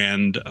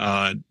and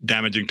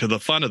damaging to the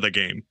fun of the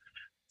game.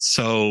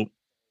 So,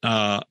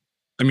 I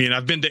mean,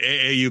 I've been to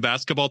AAU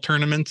basketball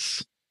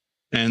tournaments,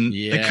 and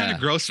they kind of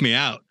gross me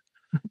out.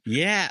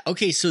 Yeah.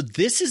 Okay. So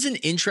this is an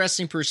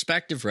interesting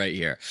perspective right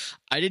here.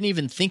 I didn't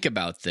even think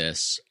about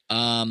this.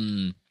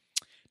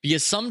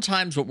 Because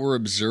sometimes what we're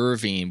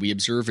observing, we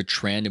observe a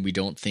trend and we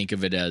don't think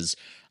of it as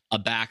a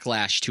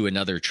backlash to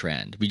another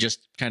trend. We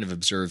just kind of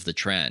observe the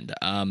trend.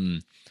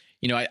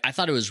 I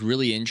thought it was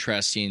really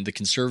interesting. The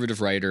conservative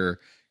writer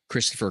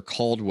Christopher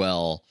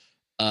Caldwell,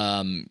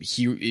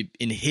 he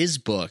in his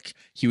book,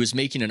 he was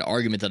making an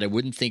argument that I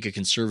wouldn't think a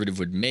conservative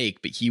would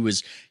make, but he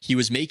was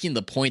making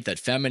the point that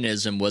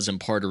feminism was in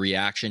part a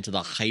reaction to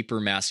the hyper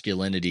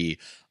masculinity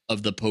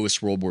of the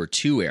post-World War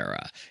II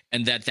era,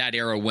 and that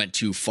era went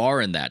too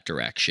far in that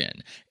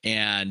direction.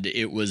 And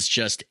it was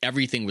just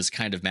everything was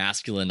kind of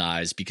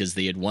masculinized because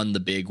they had won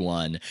the big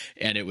one.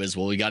 And it was,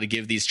 well, we got to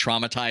give these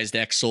traumatized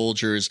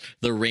ex-soldiers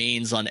the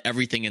reins on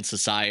everything in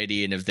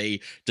society. And if they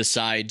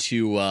decide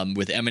to,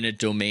 with eminent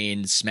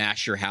domain,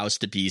 smash your house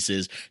to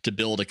pieces to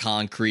build a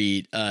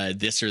concrete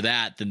this or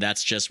that, then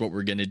that's just what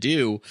we're going to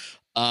do,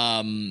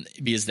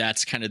 because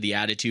that's kind of the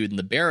attitude in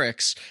the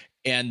barracks.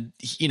 And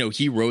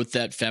he wrote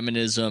that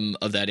feminism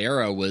of that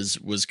era was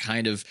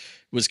kind of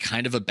a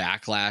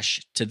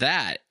backlash to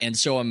that. And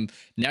so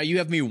now you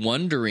have me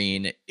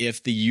wondering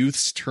if the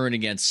youth's turn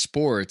against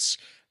sports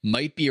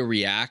might be a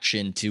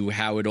reaction to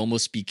how it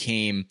almost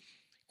became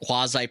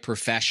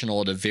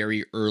quasi-professional at a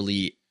very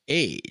early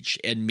age.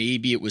 And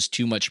maybe it was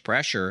too much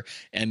pressure,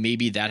 and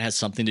maybe that has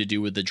something to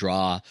do with the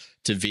draw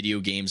to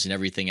video games and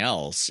everything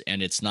else.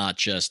 And it's not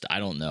just, I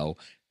don't know,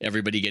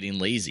 everybody getting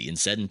lazy and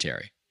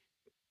sedentary.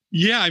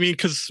 Yeah, I mean,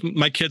 because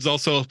my kids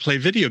also play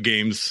video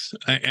games,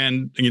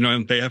 and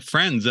they have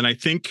friends, and I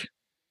think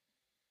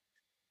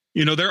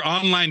their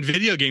online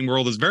video game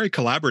world is very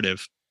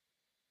collaborative,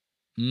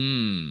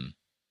 and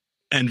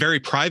very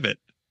private.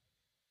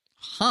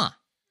 Huh?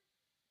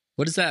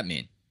 What does that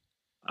mean?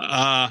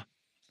 My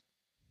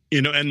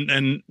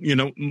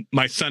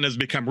son has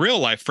become real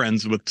life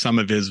friends with some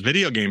of his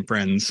video game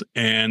friends,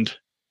 and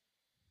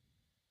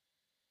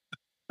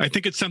I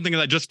think it's something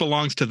that just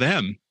belongs to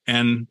them,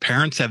 and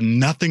parents have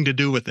nothing to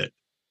do with it.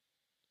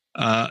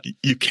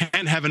 You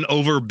can't have an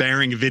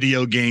overbearing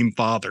video game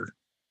father.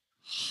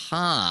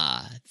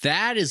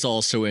 That is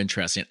also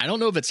interesting. I don't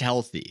know if it's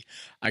healthy.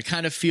 I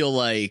kind of feel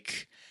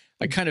like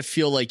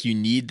you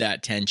need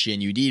that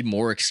tension. You need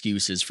more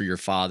excuses for your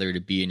father to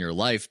be in your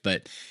life.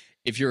 But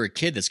if you're a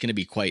kid, that's going to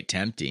be quite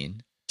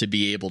tempting to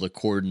be able to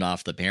cordon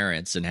off the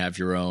parents and have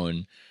your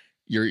own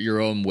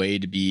way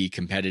to be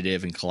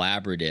competitive and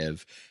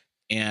collaborative.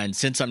 And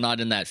since I'm not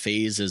in that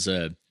phase as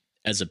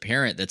a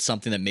parent, that's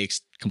something that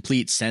makes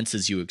complete sense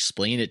as you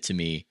explain it to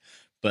me.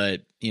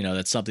 But,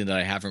 that's something that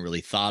I haven't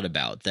really thought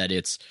about, that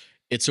it's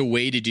a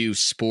way to do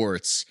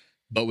sports,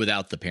 but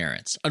without the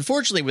parents.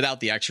 Unfortunately,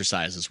 without the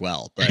exercise as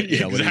well. But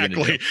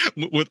exactly,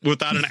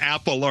 without an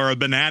apple or a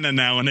banana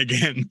now and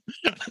again.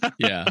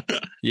 Yeah.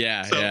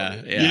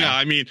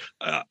 I mean,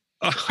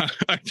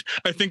 I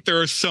think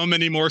there are so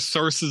many more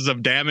sources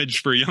of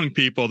damage for young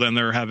people than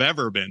there have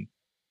ever been.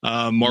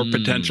 More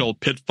potential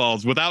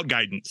pitfalls without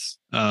guidance.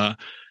 At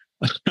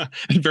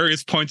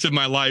various points of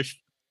my life,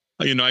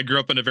 I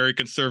grew up in a very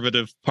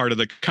conservative part of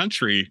the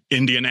country,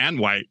 Indian and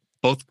white,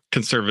 both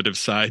conservative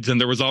sides. And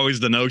there was always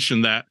the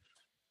notion that,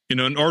 in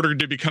order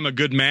to become a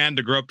good man,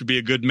 to grow up to be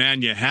a good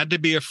man, you had to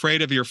be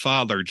afraid of your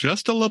father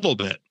just a little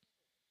bit.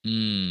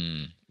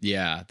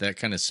 Yeah, that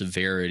kind of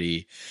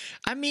severity.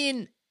 I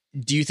mean,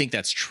 do you think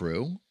that's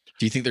true?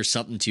 Do you think there's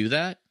something to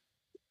that?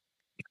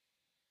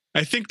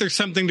 I think there's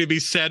something to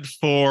be said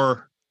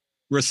for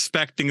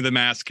respecting the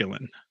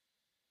masculine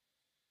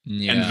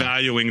and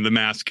valuing the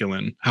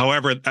masculine,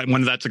 however,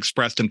 when that's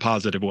expressed in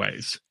positive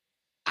ways.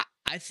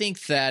 I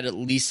think that at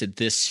least at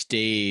this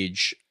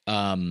stage,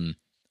 I'm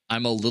a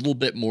little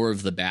bit more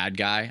of the bad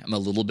guy. I'm a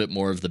little bit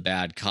more of the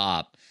bad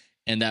cop.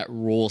 And that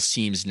role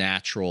seems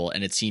natural,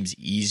 and it seems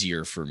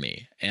easier for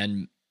me.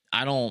 And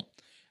I don't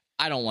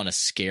want to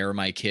scare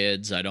my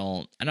kids.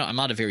 I'm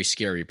not a very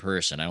scary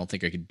person. I don't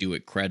think I could do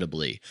it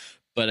credibly.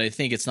 But I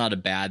think it's not a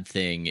bad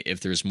thing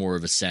if there's more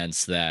of a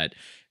sense that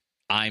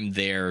I'm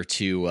there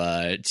to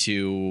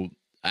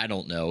I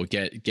don't know,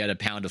 get a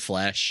pound of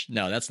flesh.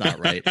 No, that's not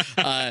right.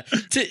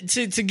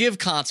 To give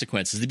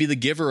consequences, to be the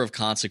giver of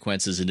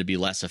consequences and to be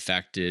less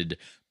affected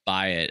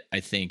by it,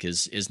 I think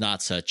is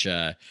not such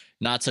a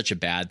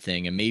bad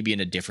thing. And maybe in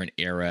a different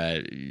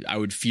era, I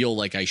would feel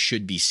like I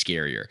should be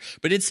scarier.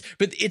 But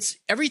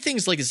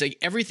everything's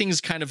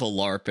everything's kind of a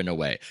LARP in a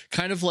way,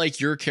 kind of like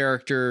your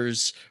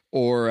characters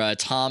or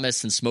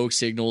Thomas and Smoke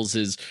Signals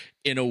is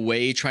in a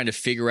way trying to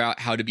figure out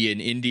how to be an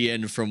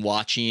Indian from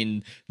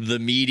watching the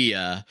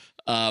media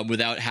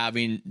without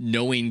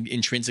knowing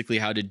intrinsically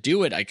how to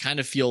do it. I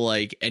kind of feel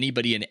like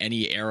anybody in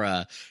any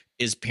era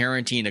is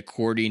parenting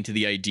according to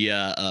the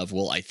idea of,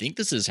 well, I think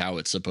this is how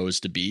it's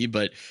supposed to be,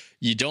 but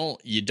you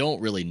don't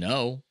really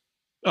know.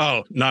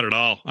 Oh, not at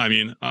all. I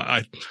mean,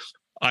 I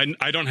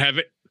don't have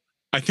it.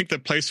 I think the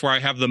place where I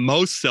have the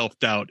most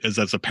self-doubt is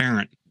as a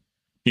parent.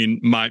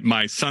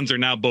 My sons are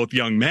now both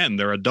young men;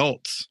 they're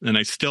adults, and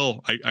I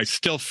still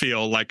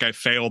feel like I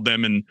failed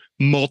them in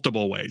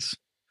multiple ways,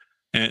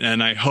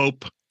 and I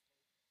hope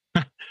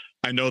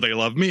I know they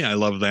love me, I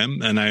love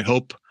them, and I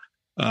hope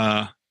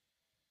and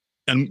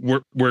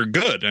we're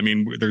good. I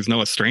mean, there's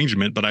no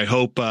estrangement, but I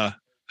hope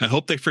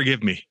they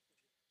forgive me.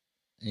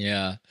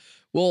 Yeah.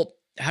 Well,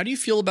 how do you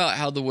feel about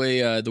how the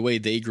way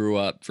they grew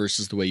up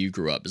versus the way you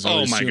grew up? Because I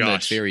would assume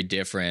that's very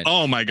different.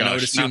 Oh my gosh! And I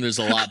would assume there's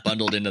a lot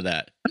bundled into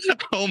that.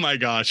 Oh my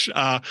gosh!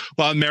 Well,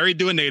 I'm married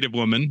to a Native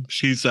woman.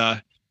 She's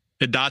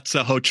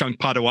Hidatsa Ho-Chunk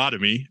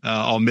Potawatomi,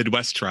 all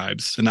Midwest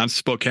tribes, and I'm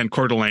Spokane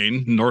Coeur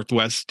d'Alene,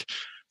 Northwest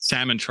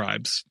Salmon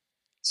tribes.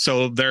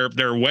 So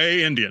they're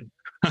way Indian.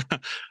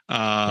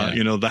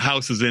 The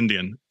house is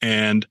Indian,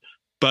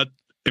 but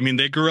I mean,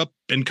 they grew up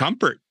in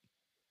comfort.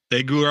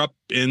 They grew up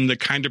in the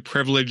kind of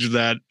privilege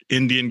that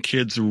Indian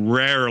kids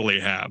rarely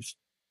have.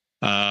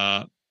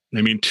 I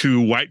mean, two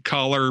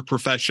white-collar,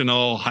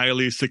 professional,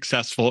 highly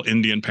successful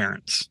Indian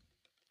parents.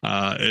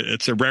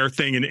 It's a rare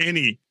thing in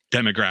any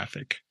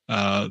demographic,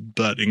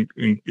 but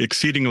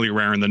exceedingly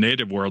rare in the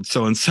Native world.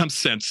 So in some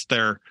sense,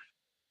 they're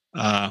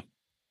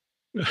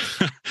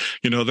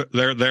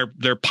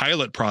they're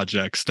pilot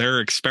projects, they're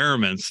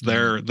experiments,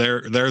 they're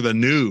the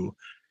new.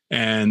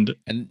 And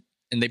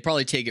they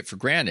probably take it for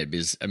granted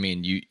because, I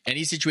mean,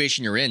 any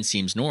situation you're in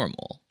seems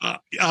normal.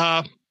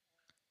 I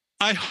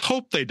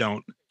hope they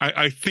don't.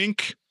 I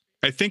think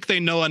they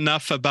know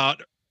enough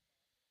about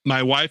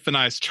my wife and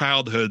I's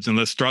childhoods and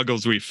the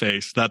struggles we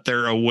face that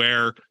they're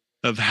aware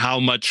of how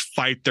much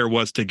fight there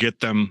was to get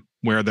them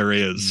where there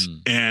is.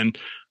 And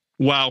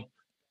while,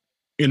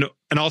 and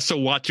also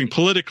watching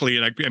politically,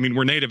 and I mean,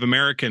 we're Native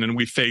American and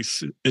we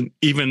face, and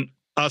even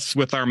us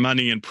with our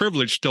money and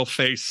privilege still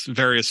face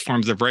various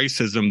forms of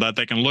racism, that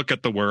they can look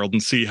at the world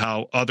and see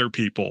how other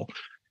people,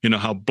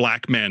 how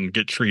black men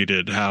get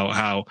treated,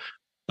 how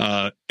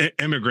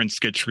immigrants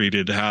get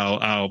treated,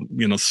 how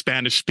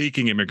Spanish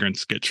speaking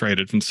immigrants get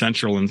treated from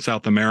Central and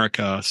South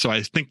America. So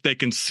I think they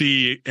can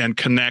see and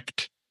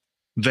connect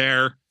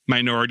their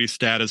minority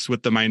status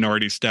with the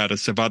minority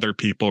status of other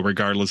people,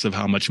 regardless of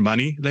how much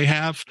money they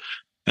have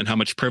and how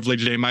much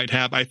privilege they might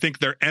have. I think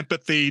their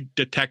empathy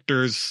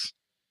detectors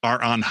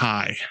are on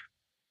high.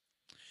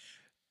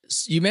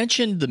 You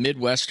mentioned the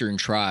Midwestern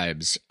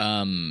tribes.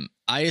 I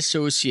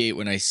associate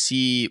when I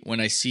see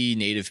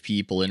Native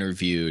people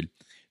interviewed,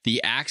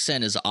 the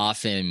accent is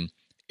often,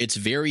 it's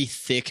very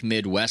thick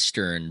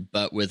Midwestern,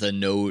 but with a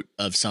note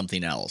of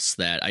something else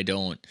that I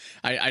don't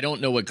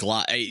know what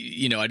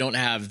I don't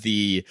have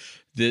the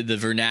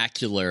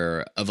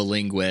vernacular of a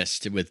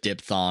linguist with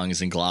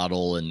diphthongs and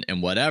glottal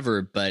and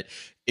whatever, but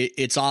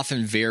it's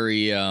often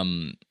very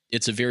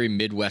it's a very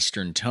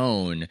Midwestern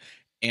tone.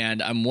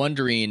 And I'm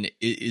wondering,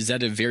 is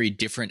that a very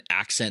different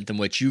accent than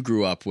what you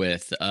grew up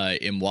with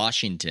in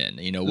Washington?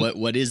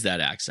 What is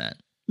that accent?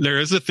 There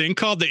is a thing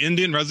called the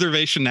Indian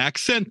reservation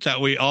accent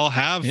that we all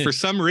have for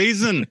some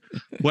reason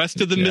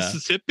west of the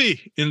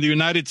Mississippi in the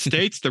United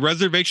States. The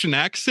reservation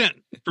accent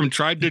from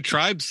tribe to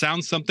tribe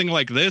sounds something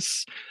like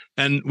this.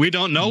 And we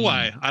don't know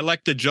why. I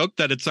like to joke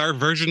that it's our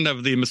version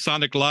of the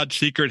Masonic Lodge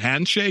secret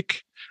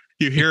handshake.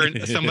 You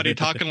hear somebody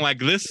talking like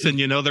this and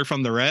they're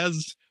from the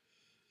res.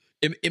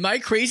 Am I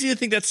crazy to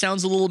think that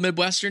sounds a little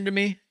Midwestern to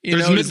me?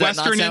 There's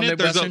Midwestern in it.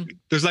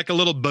 There's like a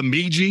little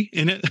Bemidji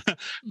in it.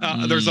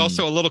 There's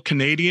also a little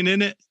Canadian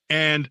in it.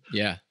 And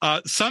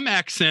some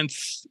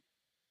accents,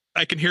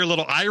 I can hear a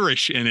little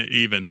Irish in it,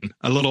 even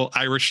a little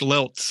Irish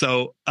lilt.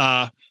 So,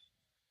 I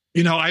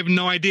have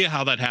no idea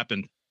how that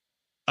happened.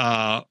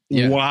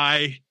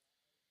 Why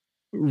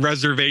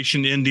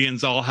reservation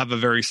Indians all have a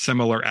very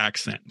similar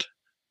accent.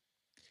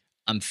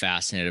 I'm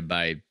fascinated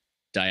by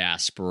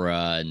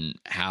diaspora and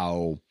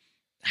how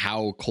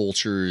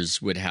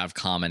cultures would have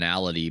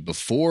commonality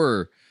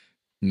before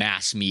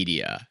mass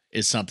media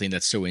is something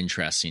that's so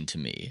interesting to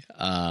me.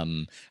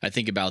 I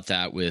think about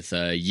that with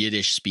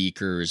Yiddish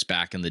speakers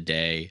back in the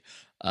day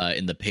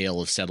in the Pale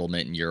of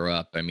Settlement in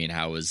Europe. I mean,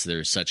 how is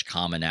there such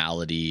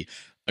commonality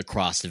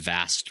across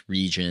vast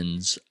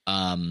regions?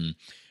 Do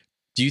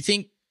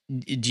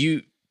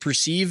you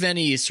perceive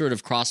any sort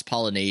of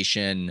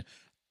cross-pollination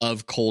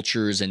of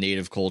cultures and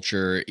Native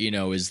culture?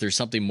 Is there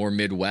something more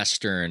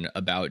Midwestern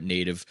about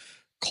Native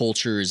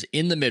cultures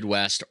in the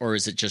Midwest, or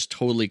is it just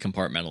totally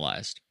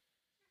compartmentalized?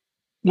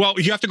 Well,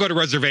 you have to go to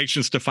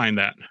reservations to find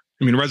that.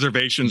 I mean,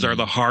 reservations are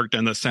the heart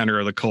and the center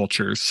of the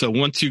culture. So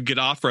once you get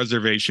off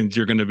reservations,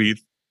 you're going to be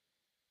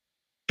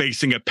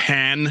facing a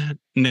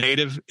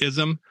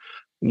pan-nativism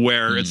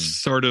where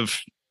it's sort of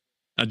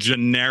a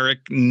generic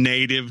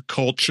native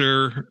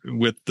culture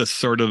with the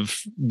sort of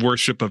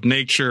worship of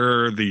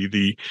nature,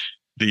 the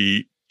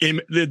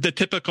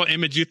typical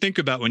image you think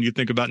about when you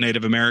think about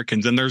Native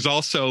Americans. And there's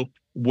also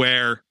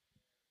where,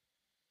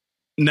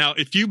 now,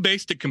 if you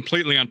based it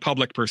completely on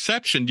public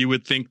perception, you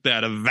would think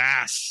that a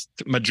vast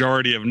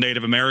majority of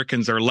Native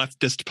Americans are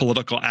leftist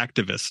political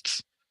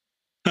activists.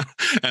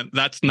 And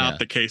that's not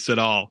the case at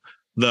all.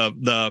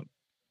 The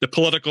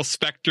political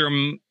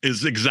spectrum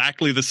is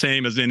exactly the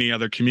same as any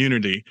other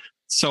community.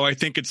 So I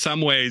think in some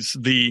ways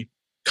the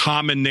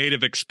common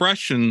native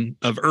expression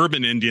of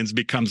urban Indians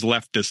becomes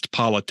leftist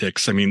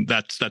politics. I mean,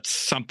 that's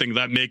something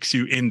that makes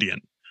you Indian.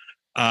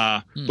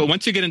 But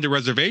once you get into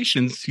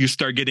reservations, you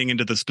start getting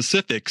into the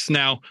specifics.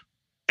 Now,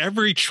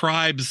 every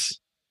tribe's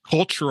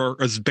culture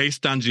is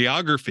based on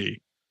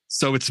geography.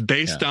 So it's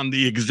based on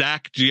the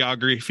exact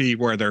geography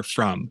where they're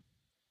from.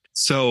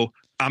 So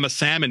I'm a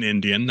salmon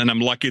Indian, and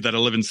I'm lucky that I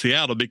live in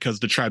Seattle because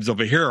the tribes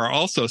over here are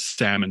also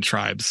salmon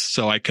tribes.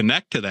 So I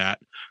connect to that.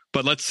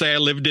 But let's say I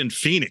lived in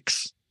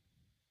Phoenix.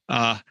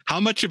 How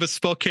much of a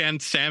Spokane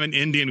salmon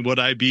Indian would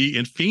I be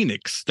in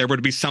Phoenix? There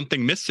would be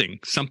something missing,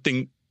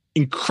 something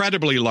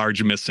incredibly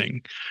large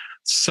missing.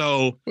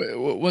 So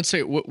Let's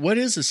say, what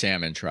is a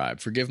salmon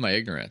tribe? Forgive my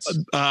ignorance.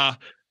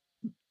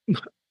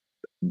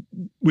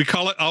 We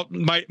call it,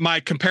 my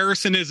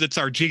comparison is it's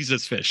our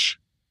Jesus fish.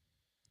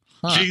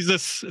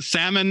 Jesus,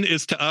 salmon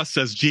is to us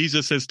as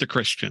Jesus is to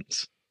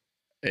Christians.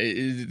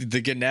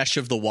 The Ganesh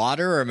of the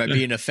water, or am I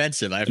being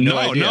offensive? I have no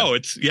idea. No,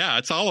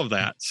 it's all of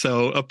that.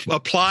 So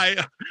apply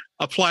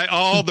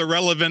all the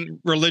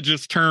relevant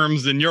religious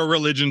terms in your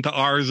religion to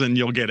ours, and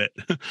you'll get it.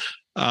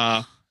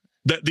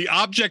 The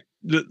object,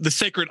 the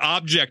sacred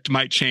object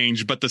might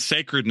change, but the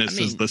sacredness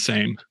is the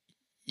same.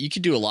 You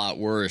could do a lot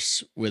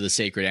worse with a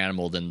sacred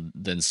animal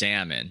than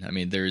salmon. I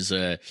mean, there's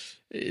a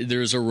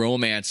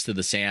romance to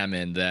the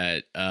salmon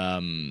that,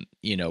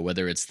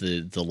 whether it's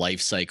the life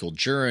cycle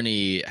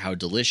journey, how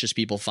delicious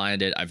people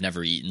find it. I've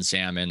never eaten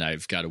salmon.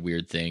 I've got a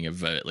weird thing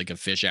of a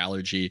fish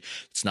allergy.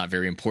 It's not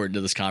very important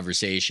to this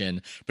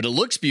conversation, but it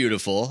looks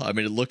beautiful. I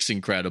mean, it looks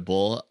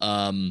incredible.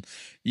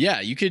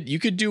 You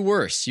could do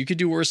worse. You could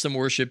do worse than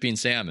worshiping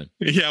salmon.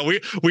 Yeah,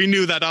 we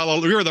knew that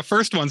we were the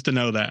first ones to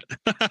know that.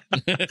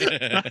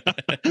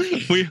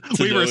 we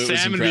were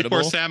salmon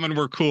before salmon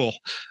were cool.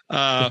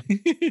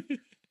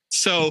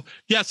 So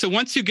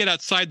once you get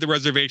outside the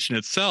reservation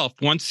itself,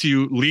 once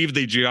you leave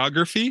the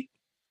geography,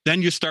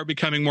 then you start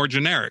becoming more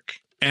generic.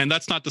 And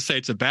that's not to say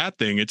it's a bad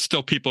thing. It's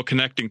still people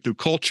connecting through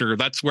culture.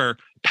 That's where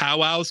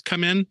powwows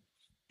come in,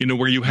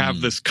 where you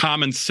have this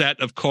common set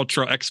of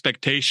cultural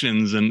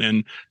expectations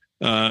and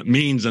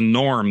means and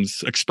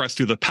norms expressed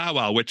through the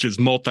powwow, which is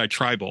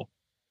multi-tribal.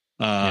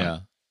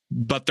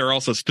 But there are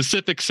also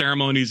specific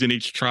ceremonies in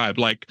each tribe,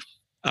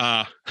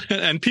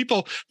 and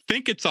people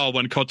think it's all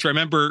one culture. I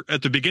remember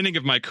at the beginning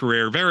of my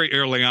career, very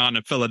early on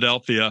in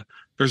Philadelphia,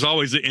 there's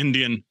always an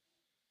Indian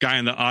guy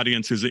in the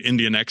audience who's an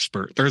Indian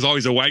expert. There's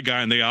always a white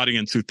guy in the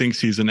audience who thinks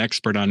he's an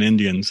expert on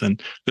Indians.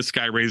 And this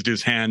guy raised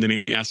his hand and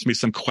he asked me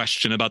some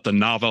question about the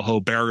Navajo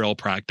burial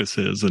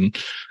practices. And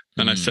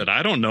I said,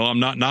 I don't know. I'm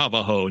not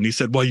Navajo. And he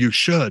said, well, you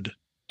should.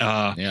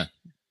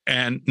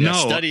 And no.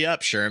 Study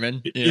up,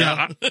 Sherman.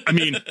 I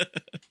mean,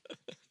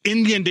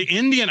 Indian to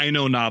Indian, I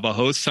know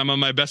Navajos. Some of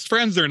my best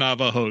friends are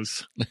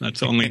Navajos.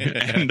 That's only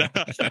I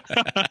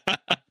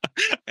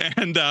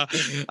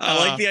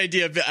like the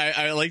idea of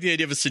I like the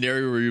idea of a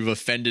scenario where you've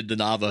offended the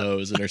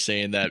Navajos and are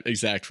saying that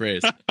exact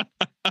phrase. But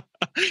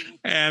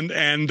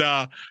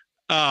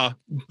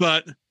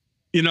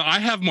I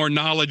have more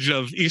knowledge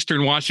of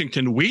Eastern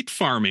Washington wheat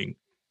farming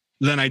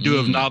than I do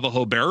of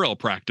Navajo burial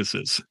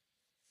practices.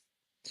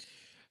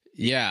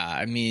 Yeah,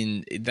 I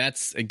mean,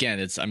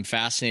 I'm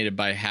fascinated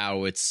by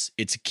how it's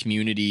a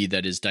community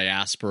that is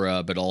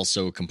diaspora, but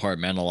also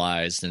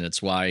compartmentalized. And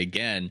it's why,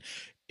 again,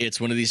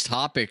 it's one of these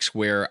topics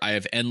where I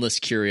have endless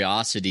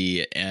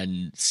curiosity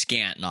and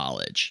scant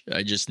knowledge.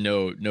 I just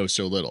know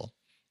so little.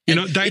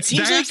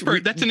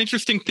 Diaspora, that's an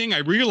interesting thing. I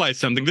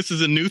realized something. This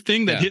is a new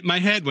thing that hit my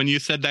head when you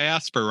said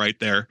diaspora right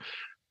there.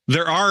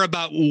 There are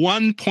about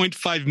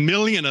 1.5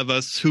 million of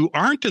us who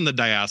aren't in the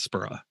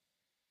diaspora.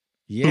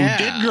 Who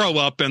did grow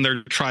up in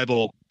their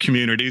tribal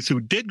communities, who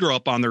did grow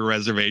up on their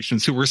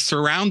reservations, who were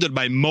surrounded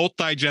by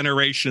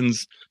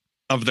multi-generations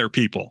of their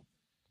people.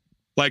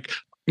 Like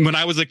when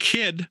I was a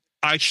kid,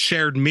 I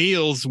shared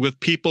meals with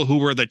people who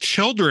were the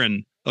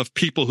children of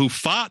people who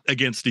fought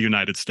against the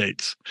United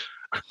States.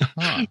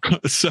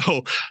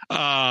 So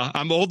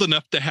I'm old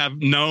enough to have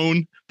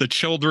known the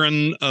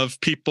children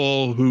of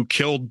people who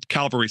killed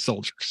cavalry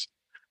soldiers.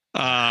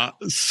 I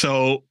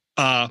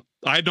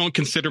don't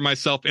consider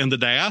myself in the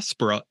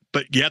diaspora,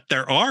 but yet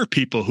there are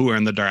people who are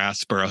in the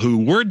diaspora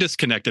who were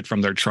disconnected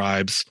from their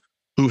tribes,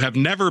 who have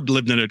never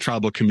lived in a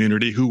tribal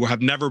community, who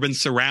have never been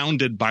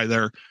surrounded by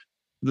their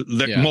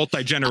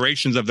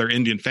multi-generations of their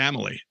Indian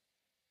family.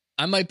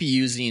 I might be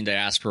using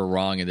diaspora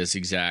wrong in this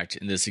exact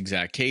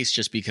case,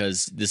 just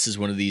because this is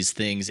one of these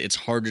things. It's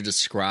hard to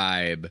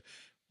describe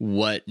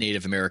what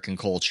Native American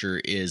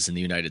culture is in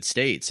the United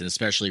States, and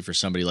especially for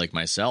somebody like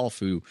myself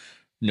who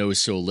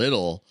knows so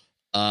little.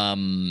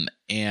 This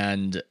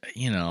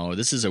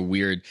is a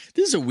weird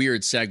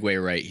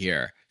segue right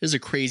here. This is a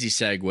crazy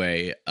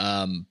segue.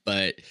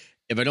 But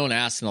if I don't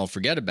ask, then I'll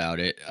forget about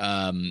it.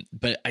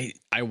 But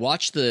I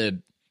watched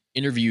the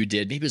interview you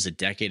did, maybe it was a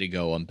decade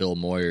ago, on Bill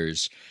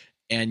Moyers,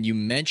 and you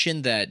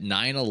mentioned that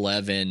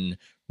 9/11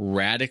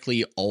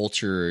 radically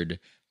altered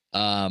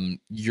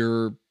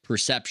your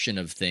perception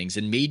of things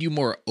and made you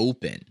more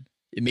open.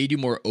 It made you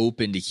more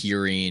open to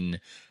hearing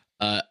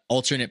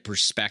alternate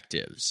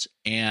perspectives.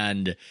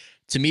 And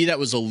to me, that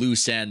was a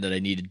loose end that I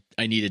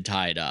needed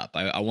tied up.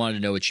 I wanted to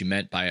know what you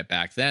meant by it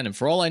back then. And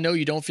for all I know,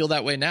 you don't feel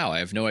that way now. I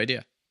have no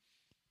idea.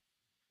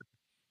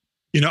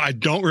 I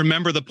don't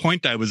remember the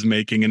point I was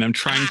making, and I'm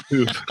trying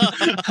to,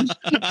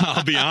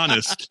 I'll be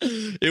honest.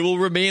 It will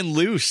remain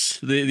loose.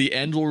 The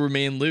end will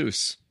remain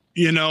loose.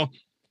 I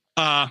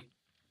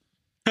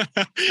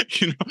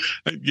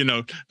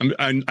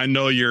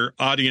know your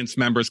audience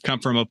members come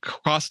from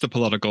across the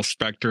political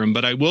spectrum,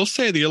 but I will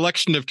say the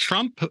election of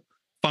Trump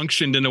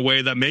functioned in a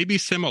way that may be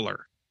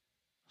similar.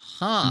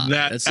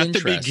 That's at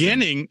the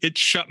beginning, it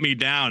shut me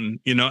down.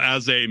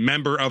 As a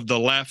member of the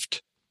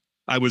left,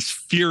 I was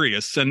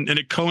furious, and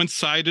it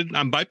coincided.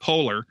 I'm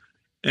bipolar,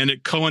 and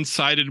it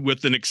coincided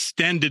with an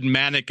extended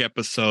manic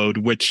episode,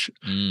 which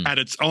had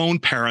its own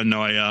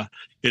paranoia,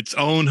 its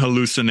own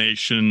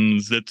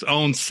hallucinations, its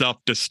own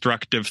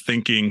self-destructive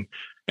thinking,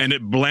 and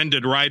it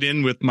blended right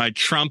in with my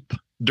Trump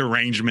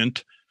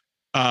derangement.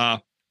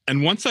 And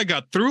once I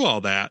got through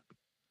all that,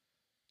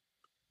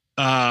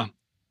 I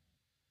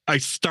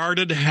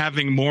started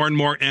having more and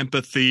more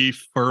empathy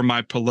for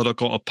my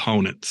political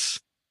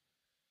opponents.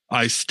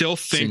 I still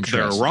think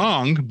they're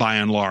wrong by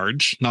and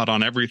large, not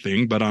on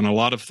everything, but on a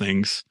lot of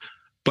things.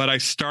 But I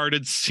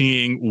started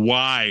seeing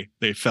why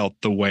they felt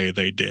the way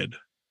they did.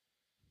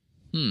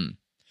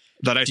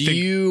 That I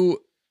think.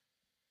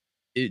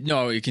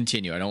 No, you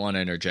continue. I don't want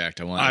to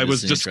interject. I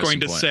was just going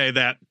to say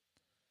that.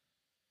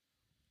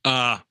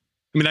 I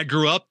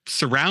grew up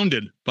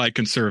surrounded by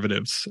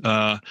conservatives.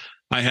 I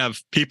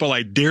have people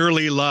I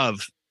dearly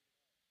love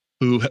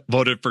who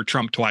voted for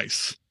Trump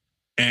twice,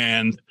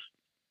 and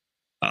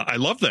I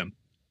love them.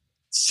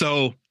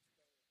 So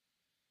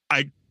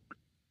I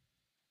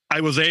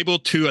was able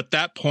to, at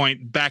that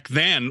point back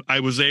then, I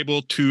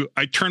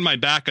turned my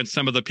back on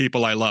some of the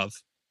people I love.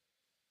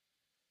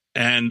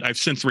 And I've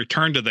since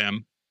returned to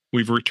them.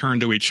 We've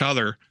returned to each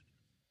other.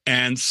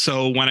 And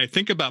so when I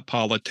think about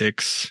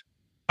politics,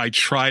 I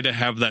try to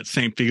have that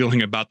same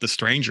feeling about the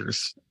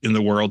strangers in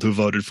the world who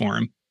voted for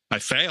him. I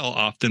fail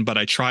often, but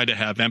I try to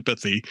have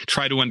empathy,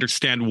 try to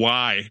understand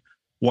why.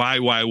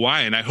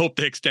 And I hope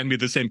they extend me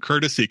the same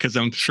courtesy, because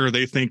I'm sure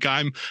they think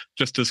I'm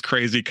just as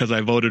crazy because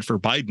I voted for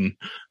Biden.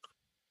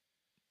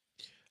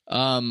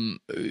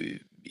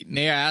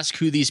 May I ask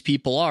who these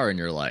people are in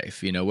your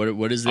life?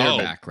 What is their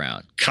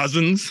background?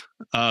 Cousins,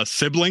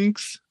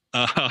 siblings,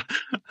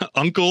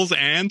 uncles,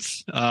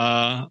 aunts,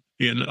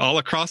 all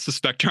across the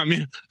spectrum.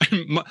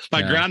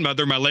 My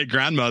grandmother, my late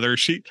grandmother,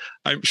 she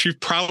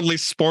proudly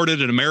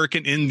sported an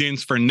American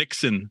Indians for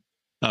Nixon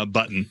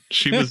button.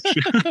 She was.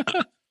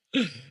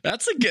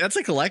 That's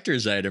a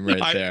collector's item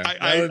right there.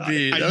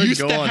 I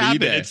used to have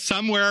eBay. It's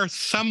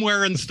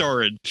somewhere in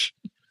storage.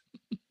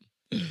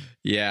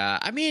 Yeah,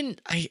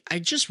 I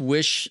just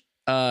wish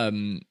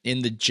in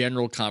the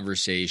general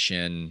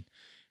conversation,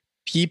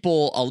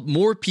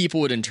 more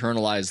people would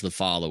internalize the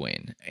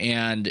following,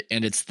 and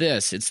it's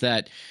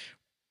that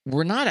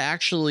we're not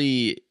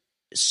actually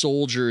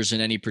soldiers in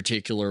any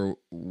particular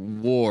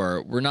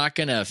war. We're not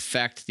going to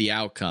affect the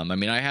outcome.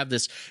 I have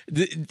this.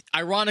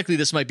 Ironically,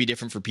 this might be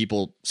different for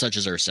people such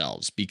as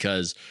ourselves,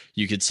 because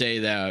you could say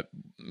that,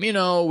 we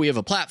have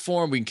a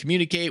platform, we can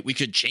communicate, we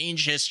could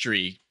change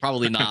history.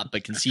 Probably not,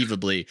 but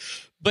conceivably.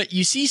 But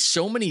you see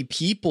so many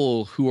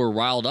people who are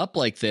riled up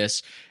like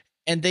this,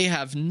 and they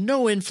have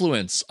no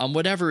influence on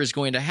whatever is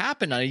going to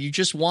happen. And you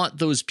just want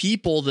those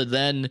people to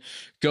then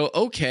go,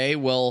 okay,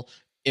 well,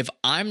 if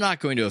I'm not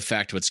going to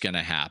affect what's going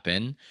to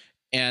happen,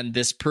 and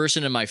this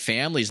person in my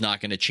family is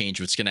not going to change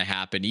what's going to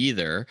happen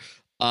either,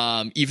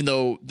 even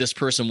though this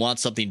person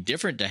wants something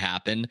different to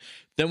happen,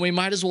 then we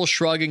might as well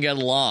shrug and get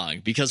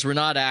along, because we're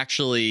not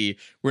actually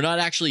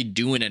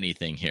doing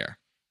anything here.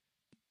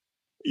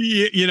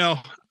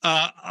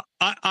 I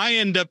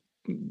end up,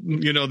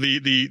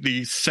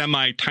 the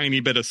semi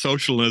tiny bit of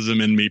socialism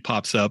in me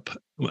pops up,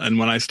 and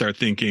when I start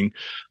thinking,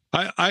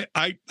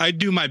 I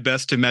do my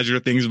best to measure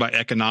things by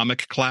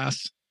economic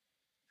class.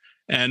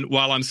 And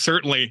while I'm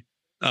certainly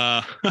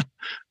way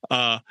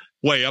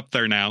up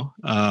there now,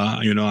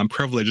 I'm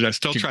privileged, I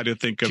still try to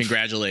think of...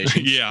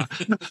 Congratulations. Yeah.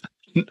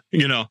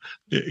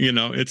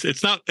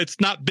 It's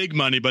not big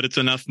money, but it's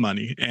enough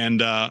money.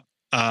 And I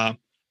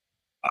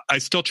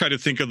still try to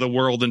think of the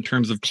world in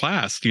terms of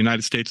class, the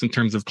United States in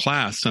terms of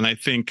class. And I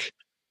think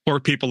poor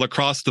people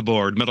across the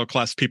board, middle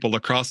class people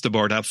across the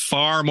board, have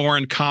far more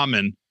in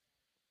common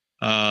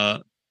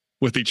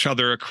with each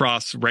other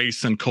across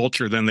race and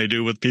culture than they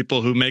do with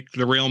people who make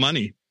the real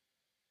money.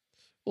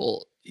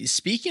 Well,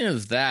 speaking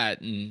of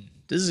that, and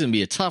this is going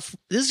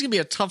to be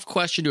a tough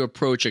question to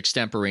approach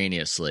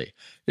extemporaneously.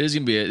 This is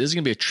going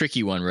to be a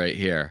tricky one right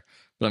here,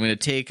 but I'm going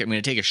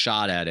to take a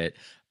shot at it.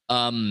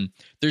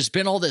 There's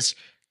been all this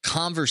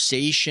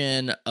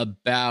conversation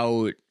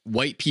about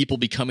white people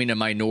becoming a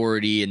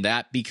minority, and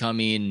that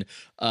becoming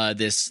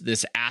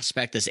this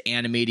aspect, this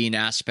animating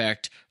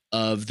aspect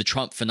of the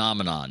Trump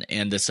phenomenon,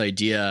 and this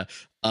idea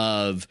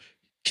of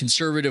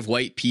conservative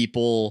white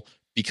people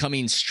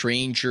becoming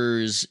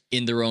strangers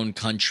in their own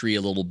country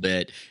a little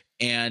bit.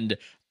 And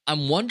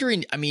I'm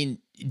wondering, I mean,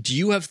 do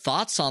you have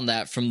thoughts on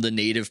that from the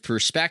native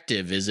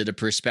perspective? Is it a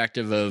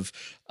perspective of,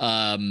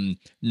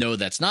 no,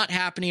 that's not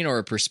happening, or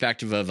a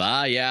perspective of,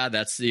 yeah,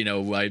 that's,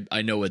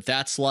 I know what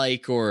that's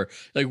like, or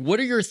like, what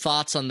are your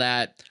thoughts on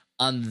that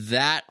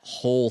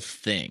whole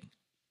thing?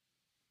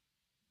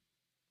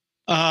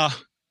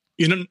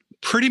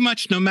 Pretty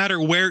much no matter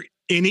where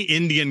any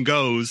Indian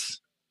goes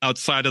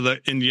outside of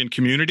the Indian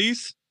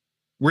communities,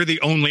 we're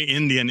the only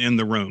Indian in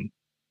the room.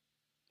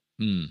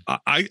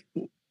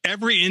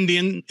 Every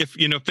Indian,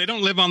 if they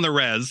don't live on the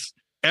res,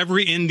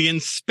 every Indian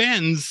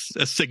spends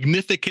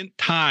significant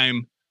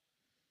time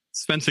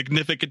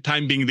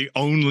being the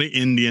only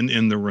Indian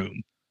in the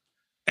room.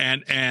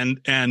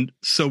 And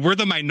so we're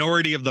the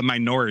minority of the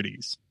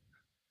minorities.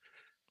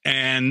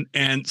 And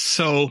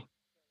so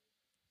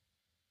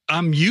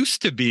I'm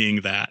used to being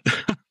that.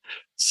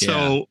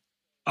 So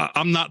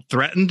I'm not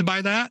threatened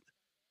by that.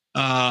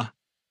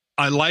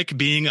 I like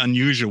being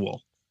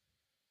unusual.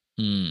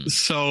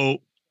 So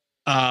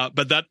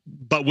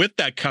but with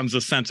that comes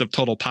a sense of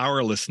total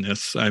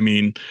powerlessness. I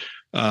mean,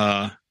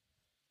 one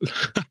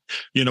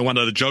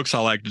of the jokes I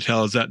like to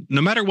tell is that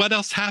no matter what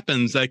else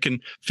happens, I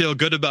can feel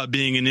good about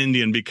being an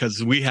Indian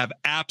because we have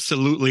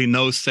absolutely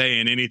no say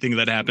in anything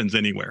that happens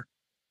anywhere.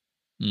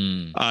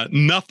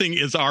 Nothing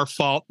is our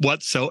fault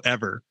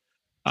whatsoever.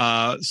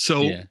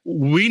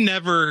 We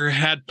never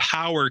had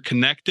power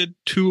connected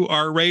to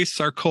our race,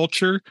 our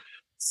culture.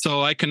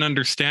 So I can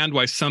understand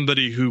why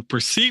somebody who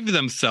perceived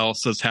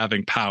themselves as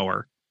having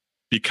power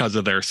because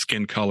of their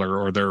skin color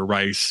or their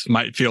race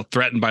might feel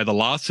threatened by the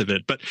loss of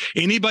it. But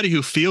anybody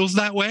who feels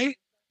that way,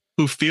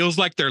 who feels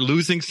like they're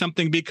losing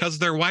something because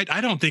they're white, I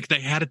don't think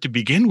they had it to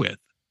begin with.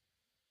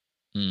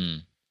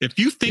 If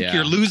you think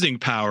you're losing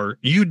power,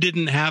 you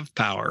didn't have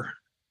power.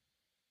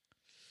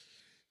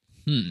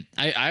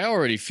 I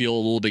already feel a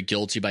little bit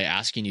guilty by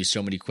asking you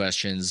so many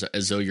questions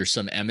as though you're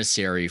some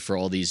emissary for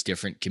all these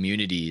different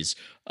communities.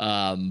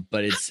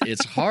 But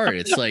it's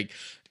hard.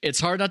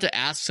 It's hard not to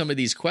ask some of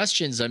these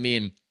questions. I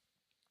mean,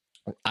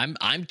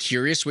 I'm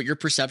curious what your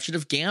perception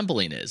of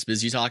gambling is,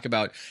 because you talk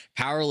about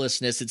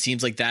powerlessness. It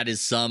seems like that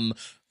is some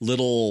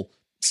little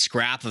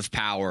scrap of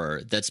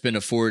power that's been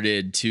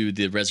afforded to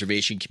the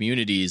reservation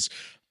communities.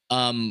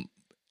 I'm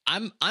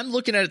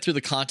looking at it through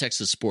the context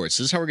of sports.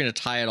 This is how we're going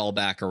to tie it all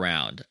back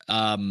around.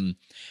 I'm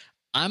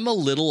a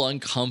little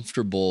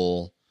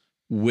uncomfortable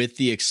with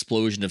the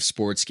explosion of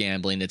sports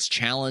gambling. It's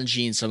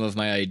challenging some of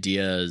my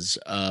ideas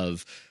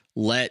of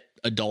let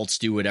adults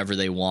do whatever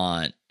they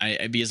want.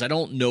 Because I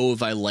don't know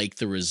if I like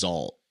the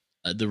result,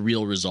 the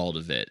real result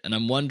of it. And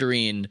I'm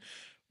wondering,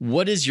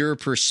 what is your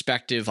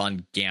perspective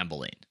on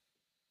gambling?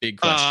 Big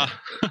question.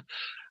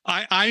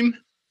 I'm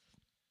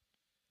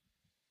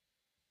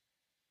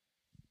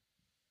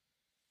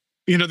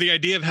the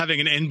idea of having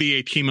an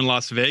NBA team in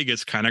Las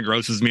Vegas kind of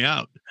grosses me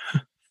out.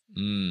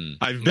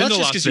 I've been to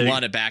Las Vegas. You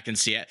want it back in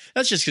Seattle.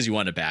 That's just because you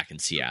want it back in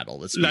Seattle.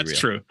 That's real.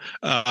 True.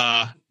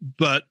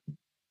 But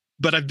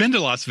I've been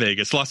to Las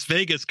Vegas. Las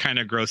Vegas kind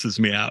of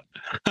grosses me out.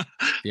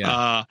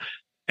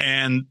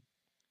 And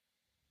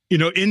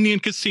Indian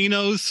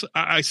casinos,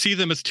 I see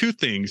them as two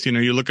things.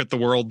 You look at the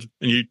world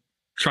and you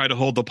try to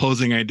hold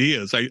opposing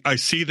ideas. I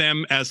see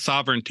them as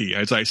sovereignty,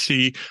 as I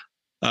see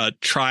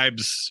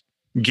tribes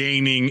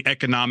gaining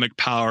economic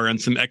power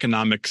and some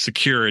economic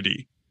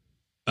security.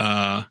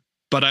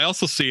 But I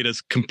also see it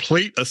as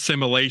complete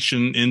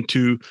assimilation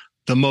into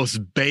the most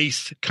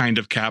base kind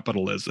of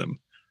capitalism.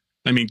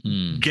 I mean,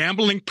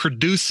 gambling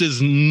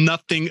produces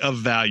nothing of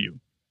value.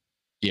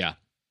 Yeah.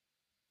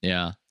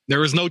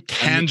 There is no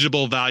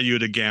tangible value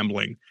to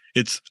gambling.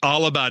 It's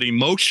all about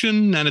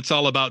emotion and it's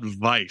all about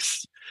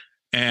vice.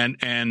 And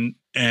even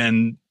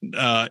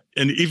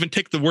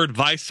take the word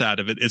vice out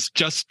of it. It's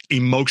just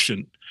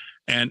emotion.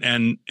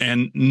 And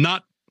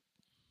not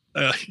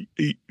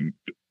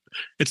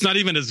it's not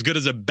even as good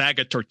as a bag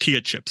of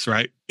tortilla chips,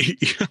 right?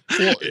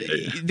 Well,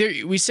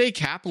 we say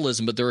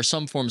capitalism, but there are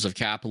some forms of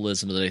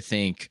capitalism that I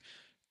think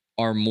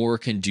are more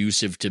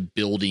conducive to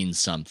building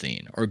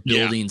something or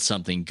building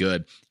something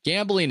good.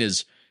 Gambling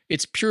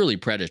it's purely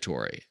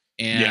predatory.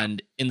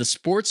 And in the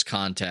sports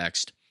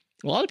context,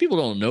 a lot of people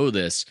don't know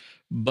this,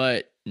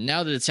 but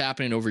now that it's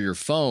happening over your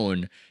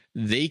phone,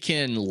 they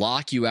can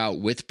lock you out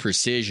with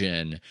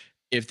precision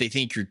if they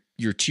think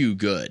you're too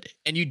good.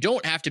 And you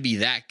don't have to be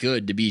that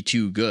good to be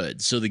too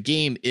good. So the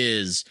game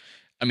is,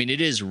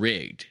 it is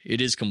rigged. It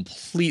is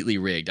completely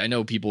rigged. I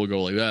know people will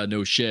go like,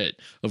 no shit,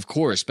 of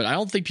course. But I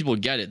don't think people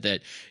get it,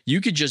 that you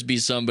could just be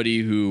somebody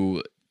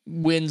who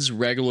wins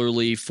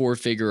regularly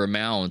 4-figure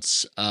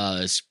amounts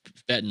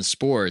betting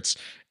sports,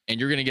 and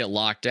you're going to get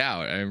locked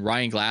out.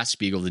 Ryan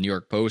Glass-Steagall of the New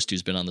York Post,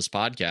 who's been on this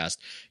podcast,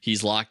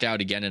 he's locked out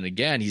again and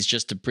again. He's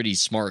just a pretty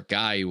smart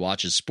guy who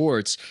watches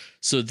sports.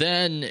 So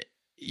then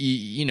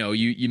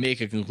you make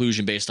a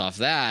conclusion based off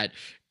that.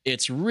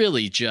 It's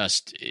really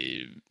just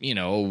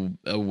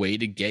a way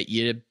to get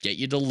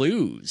you to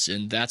lose,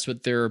 and that's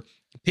what they're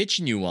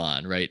pitching you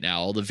on right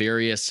now. All the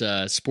various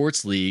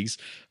sports leagues,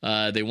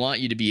 they want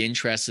you to be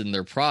interested in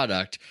their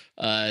product,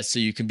 so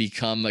you can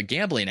become a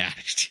gambling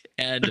addict.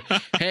 And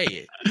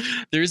hey,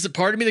 there's a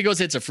part of me that goes,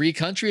 it's a free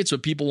country. It's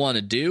what people want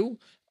to do.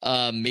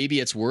 Maybe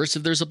it's worse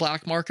if there's a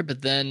black market,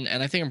 but then,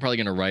 and I think I'm probably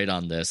going to write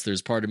on this,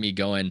 there's part of me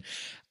going,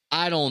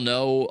 I don't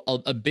know,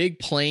 a big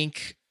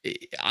plank.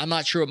 I'm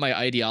not sure what my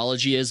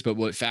ideology is, but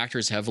what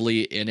factors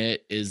heavily in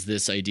it is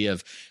this idea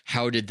of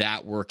how did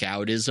that work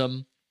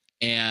outism.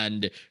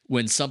 And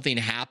when something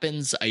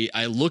happens,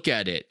 I look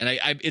at it, and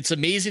it's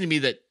amazing to me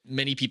that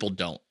many people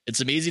don't.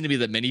 It's amazing to me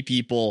that many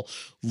people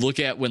look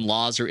at when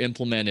laws are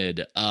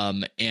implemented,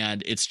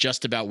 and it's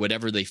just about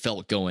whatever they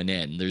felt going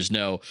in. There's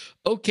no,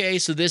 okay,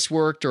 so this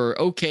worked, or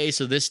okay,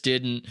 so this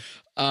didn't.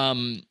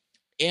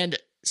 And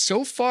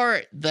so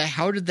far, the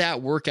how did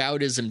that work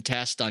outism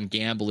test on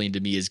gambling to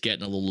me is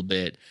getting a little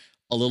bit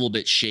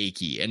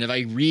shaky. And if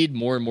I read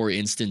more and more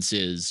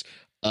instances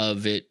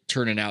of it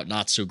turning out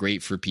not so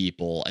great for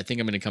people, I think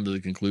I'm going to come to the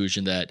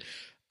conclusion that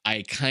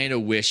I kind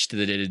of wished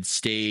that it had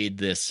stayed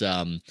this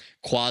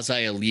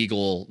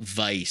quasi-illegal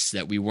vice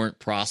that we weren't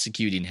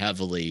prosecuting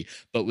heavily,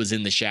 but was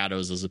in the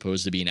shadows as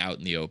opposed to being out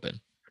in the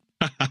open.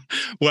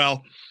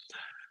 Well,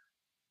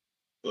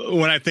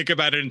 when I think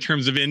about it in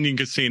terms of Indian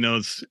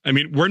casinos, I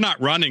mean, we're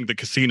not running the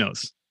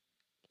casinos.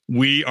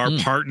 We are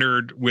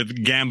partnered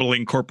with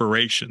gambling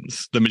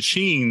corporations. The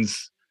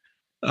machines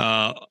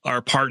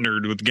are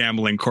partnered with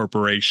gambling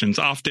corporations,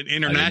 often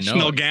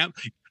international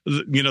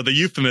the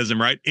euphemism,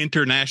 right?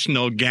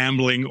 International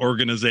gambling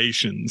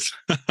organizations.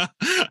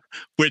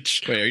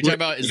 Which wait, are you talking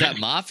about? Is that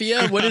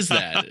mafia? What is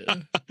that?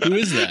 Who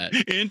is that?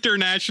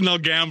 International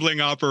gambling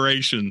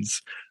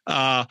operations.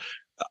 I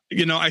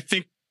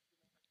think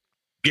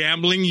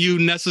gambling, you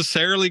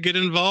necessarily get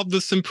involved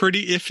with some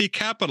pretty iffy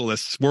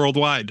capitalists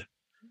worldwide,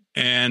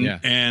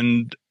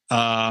 and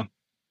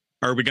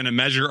are we going to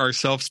measure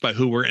ourselves by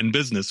who we're in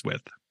business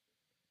with?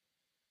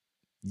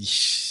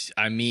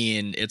 I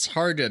mean, it's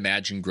hard to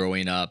imagine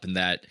growing up and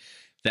that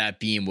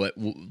being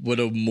what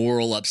a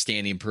moral,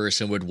 upstanding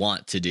person would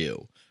want to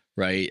do,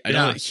 right? I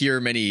don't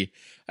hear many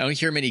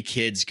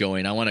kids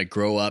going, I want to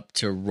grow up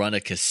to run a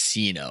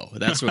casino.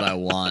 That's what I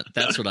want.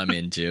 That's what I'm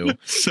into.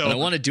 So and I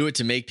want to do it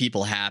to make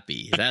people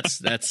happy.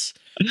 That's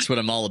what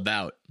I'm all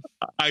about.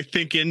 I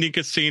think Indian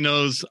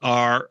casinos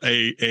are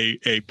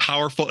a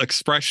powerful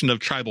expression of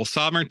tribal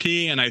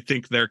sovereignty, and I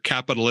think they're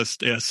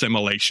capitalist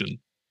assimilation.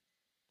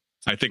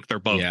 I think they're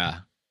both. Yeah.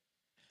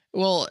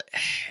 Well,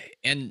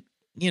 and,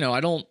 I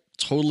don't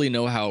totally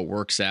know how it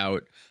works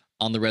out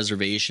on the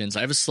reservations.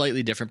 I have a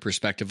slightly different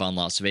perspective on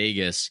Las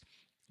Vegas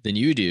than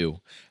you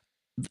do.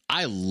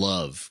 I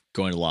love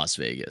going to Las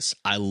Vegas.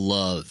 I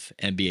love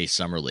NBA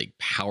Summer League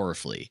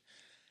powerfully.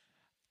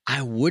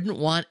 I wouldn't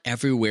want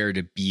everywhere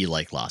to be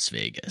like Las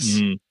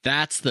Vegas.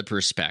 That's the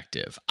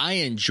perspective. I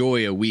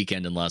enjoy a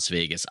weekend in Las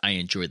Vegas. I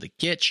enjoy the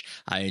kitsch.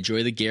 I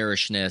enjoy the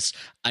garishness.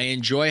 I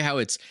enjoy how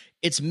it's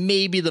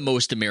maybe the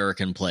most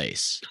American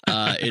place.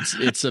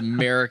 It's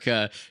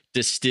America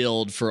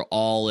distilled for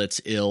all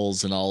its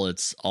ills and all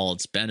its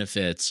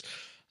benefits.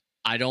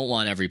 I don't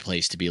want every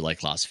place to be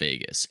like Las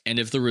Vegas. And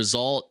if the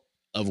result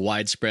of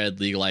widespread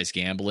legalized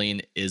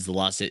gambling is the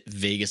Las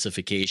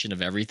Vegasification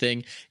of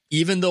everything,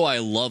 even though I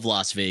love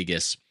Las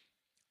Vegas,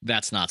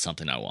 that's not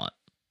something I want.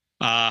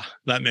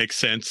 That makes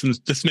sense. And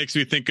this makes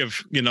me think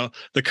of,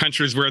 the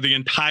countries where the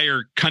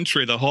entire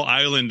country, the whole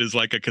island is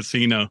like a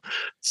casino.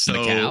 So,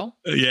 Macau?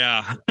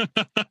 Yeah.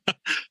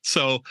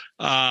 So,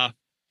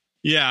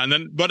 and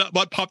then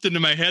what popped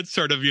into my head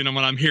sort of, when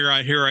I'm here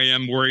I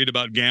am worried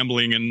about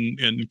gambling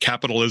and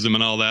capitalism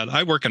and all that.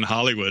 I work in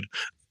Hollywood.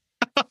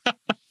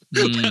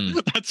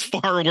 That's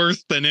far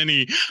worse than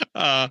any,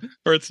 or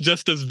it's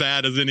just as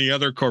bad as any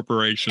other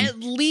corporation. At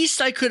least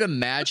I could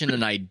imagine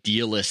an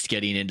idealist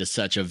getting into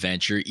such a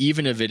venture,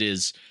 even if it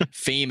is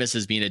famous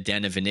as being a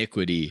den of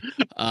iniquity.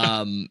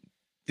 The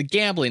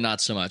gambling, not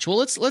so much. Well,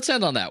 let's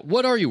end on that.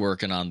 What are you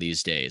working on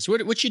these days?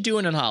 What you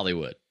doing in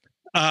Hollywood?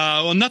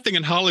 Well, nothing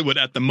in Hollywood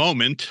at the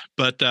moment,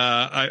 but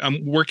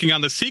I'm working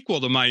on the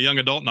sequel to my young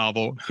adult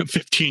novel,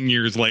 15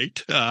 years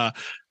late.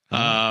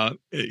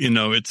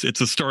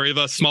 It's a story of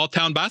a small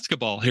town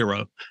basketball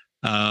hero.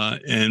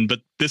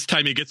 But this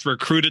time he gets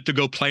recruited to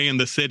go play in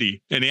the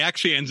city. And he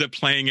actually ends up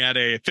playing at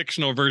a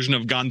fictional version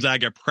of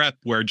Gonzaga Prep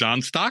where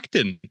John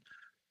Stockton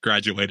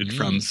graduated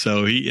from.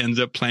 So he ends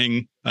up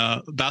playing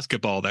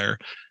basketball there.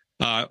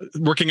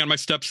 Working on my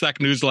Stepsack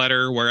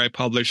newsletter where I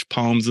publish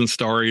poems and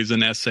stories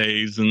and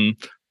essays and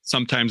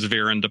sometimes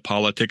veer into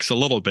politics a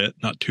little bit,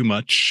 not too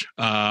much.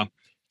 Can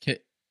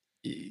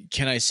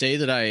I say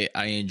that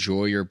I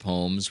enjoy your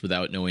poems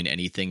without knowing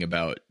anything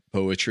about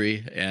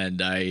poetry?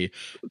 And I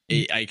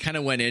kind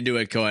of went into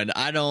it going,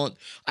 I don't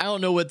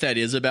know what that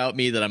is about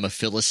me, that I'm a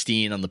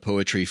Philistine on the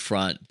poetry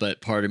front, but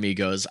part of me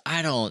goes,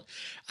 I don't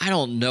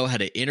know how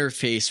to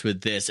interface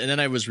with this. And then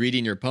I was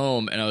reading your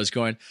poem and I was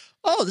going,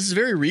 oh, this is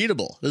very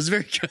readable. This is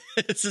very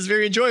good. This is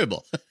very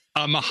enjoyable.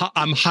 I'm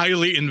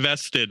highly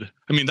invested.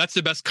 I mean, that's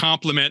the best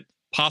compliment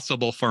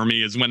possible for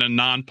me, is when a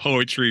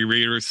non-poetry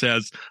reader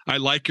says, I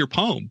like your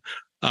poem.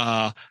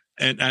 I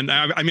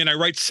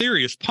write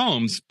serious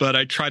poems, but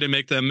I try to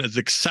make them as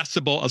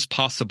accessible as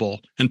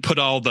possible and put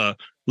all the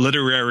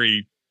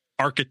literary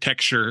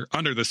architecture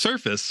under the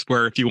surface,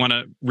 where if you want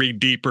to read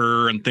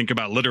deeper and think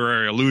about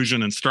literary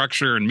allusion and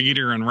structure and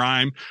meter and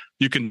rhyme,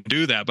 you can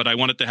do that. But I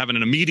want it to have an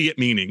immediate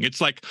meaning.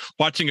 It's like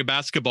watching a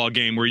basketball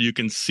game where you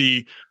can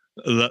see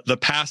the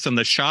pass and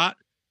the shot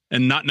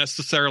and not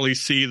necessarily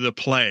see the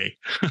play,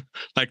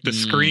 like the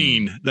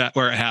screen that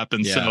where it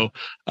happens. Yeah.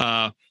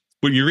 So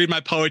when you read my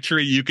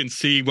poetry, you can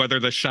see whether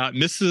the shot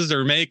misses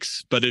or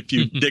makes. But if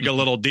you dig a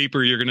little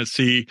deeper, you're going to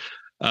see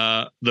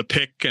the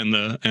pick and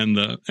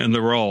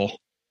the roll.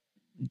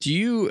 Do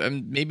you?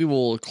 Maybe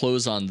we'll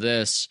close on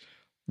this.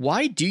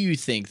 Why do you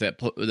think that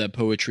that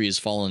poetry has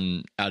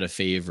fallen out of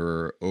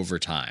favor over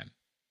time?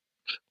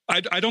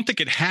 I don't think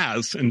it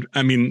has, and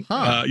I mean,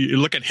 you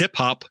look at hip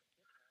hop.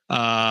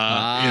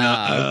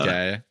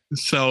 Okay.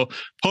 So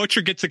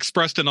poetry gets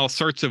expressed in all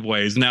sorts of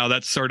ways. Now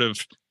that's sort of,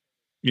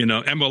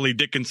 Emily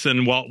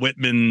Dickinson, Walt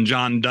Whitman,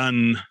 John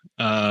Donne,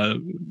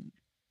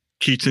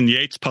 Keats and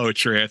Yeats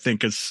poetry, I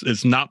think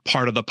is not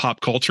part of the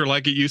pop culture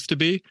like it used to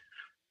be.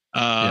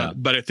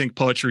 But I think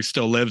poetry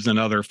still lives in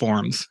other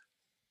forms.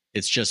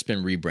 It's just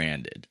been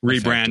rebranded.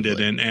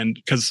 And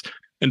because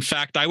in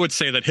fact, I would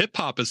say that hip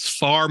hop is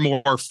far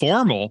more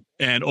formal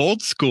and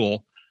old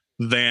school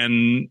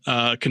than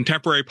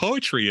contemporary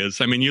poetry is.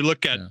 I mean, you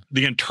look at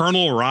the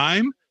internal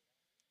rhyme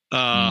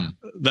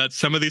that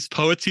some of these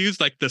poets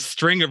use, like the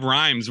string of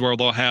rhymes where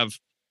they'll have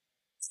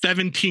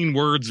 17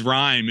 words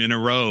rhyme in a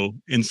row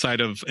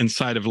inside of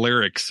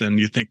lyrics, and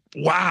you think,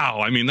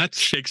 wow, I mean, that's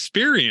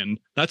Shakespearean,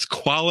 that's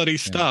quality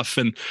stuff.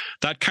 And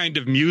that kind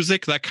of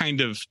music, that kind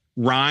of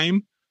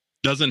rhyme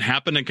doesn't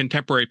happen in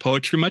contemporary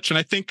poetry much.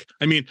 And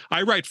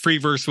I write free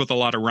verse with a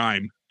lot of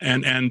rhyme,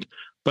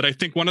 but I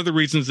think one of the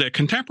reasons that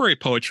contemporary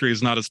poetry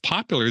is not as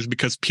popular is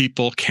because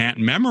people can't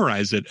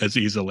memorize it as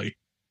easily.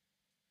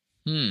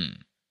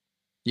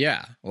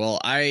 Yeah. Well,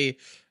 I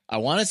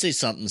want to say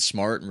something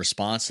smart in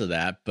response to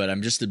that, but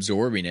I'm just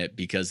absorbing it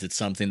because it's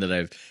something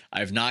that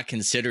I've not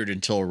considered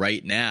until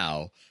right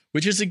now,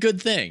 which is a good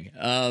thing.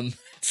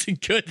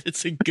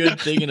 It's a good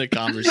thing in a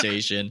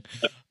conversation.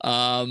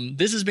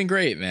 This has been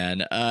great,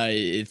 man.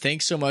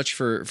 Thanks so much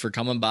for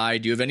coming by.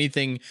 Do you have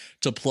anything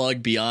to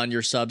plug beyond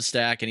your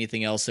Substack?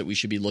 Anything else that we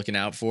should be looking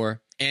out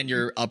for? And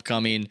your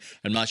upcoming,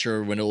 I'm not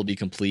sure when it will be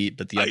complete,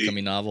 but the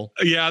upcoming novel.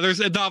 Yeah,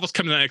 there's a novel's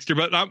coming next year,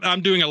 but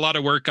I'm doing a lot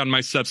of work on my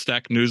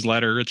Substack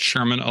newsletter. It's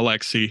Sherman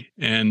Alexie,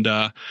 and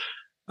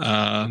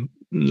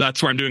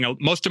that's where I'm doing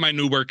most of my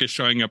new work is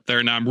showing up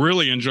there. Now I'm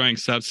really enjoying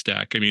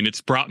Substack. I mean,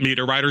 it's brought me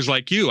to writers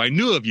like you. I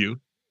knew of you.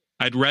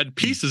 I'd read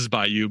pieces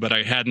by you, but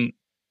I hadn't,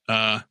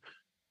 I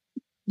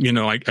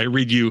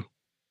read you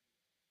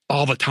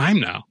all the time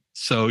now.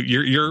 So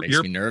you're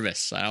me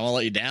nervous. I don't want to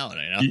let you down.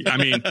 I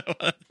mean,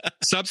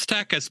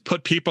 Substack has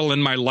put people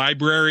in my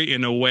library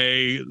in a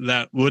way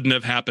that wouldn't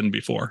have happened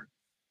before.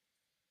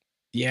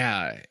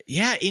 Yeah.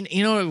 Yeah.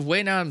 In a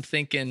way now I'm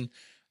thinking,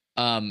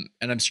 and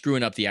I'm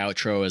screwing up the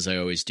outro as I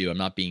always do. I'm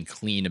not being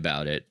clean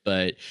about it,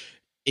 but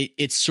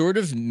it sort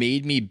of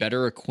made me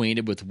better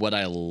acquainted with what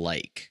I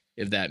like,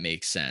 if that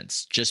makes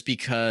sense. Just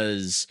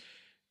because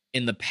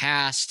in the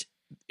past,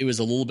 it was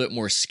a little bit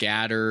more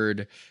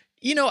scattered.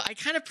 I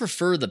kind of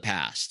prefer the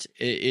past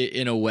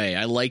in a way.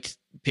 I liked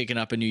picking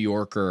up a New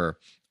Yorker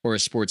or a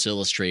Sports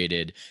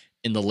Illustrated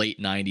in the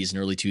late 90s and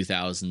early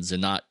 2000s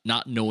and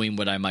not knowing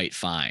what I might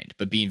find,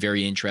 but being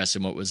very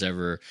interested in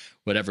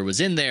whatever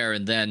was in there.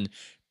 And then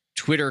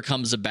Twitter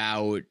comes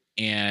about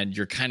and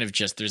you're kind of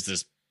just, there's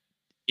this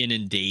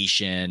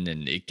inundation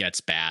and it gets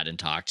bad and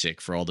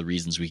toxic for all the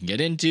reasons we can get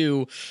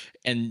into.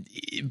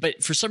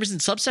 But for some reason,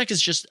 Substack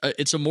is just,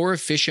 it's a more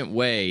efficient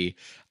way.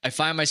 I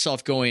find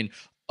myself going,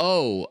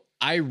 oh,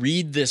 I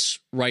read this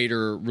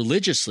writer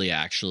religiously,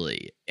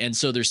 actually. And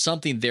so there's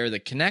something there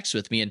that connects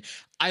with me. And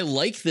I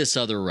like this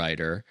other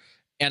writer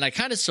and I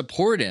kind of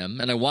support him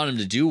and I want him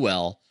to do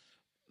well,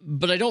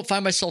 but I don't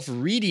find myself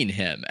reading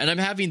him. And I'm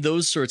having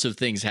those sorts of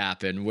things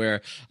happen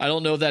where I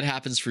don't know if that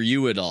happens for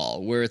you at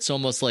all, where it's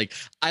almost like,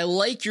 I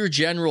like your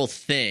general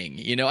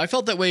thing. I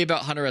felt that way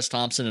about Hunter S.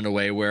 Thompson in a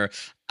way where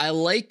I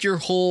like your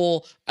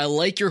whole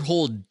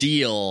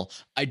deal.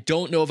 I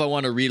don't know if I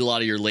want to read a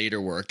lot of your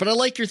later work, but I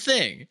like your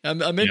thing.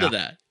 I'm into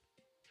that.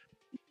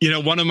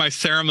 One of my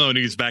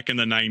ceremonies back in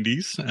the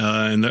 90s,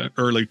 in the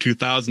early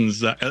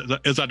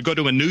 2000s, is I'd go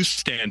to a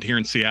newsstand here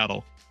in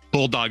Seattle,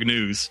 Bulldog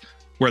News,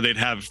 where they'd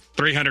have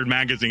 300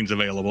 magazines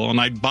available,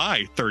 and I'd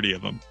buy 30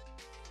 of them.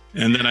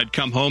 And then I'd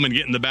come home and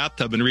get in the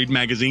bathtub and read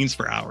magazines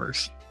for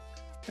hours.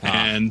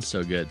 And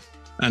so good.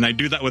 And I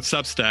do that with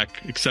Substack,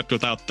 except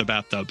without the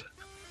bathtub.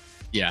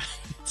 Yeah,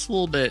 it's a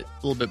little bit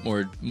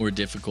more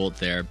difficult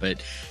there,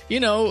 but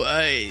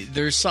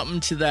there's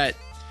something to that.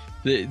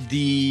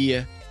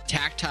 The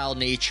tactile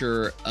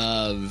nature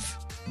of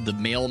the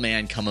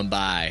mailman coming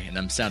by, and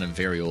I'm sounding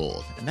very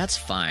old, and that's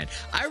fine.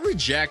 I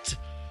reject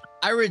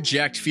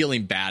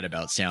feeling bad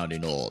about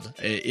sounding old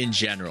in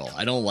general.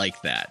 I don't like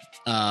that.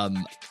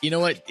 You know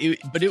what?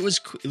 But it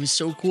was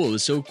so cool. It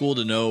was so cool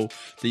to know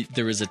that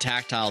there was a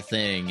tactile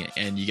thing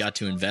and you got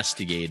to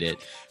investigate it.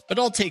 But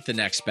I'll take the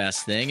next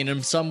best thing, and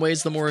in some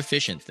ways the more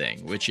efficient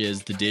thing, which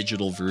is the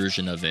digital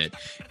version of it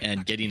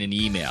and getting an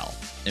email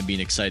and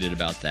being excited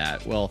about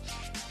that. Well,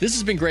 this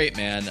has been great,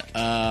 man.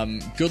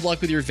 Good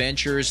luck with your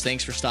ventures.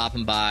 Thanks for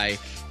stopping by.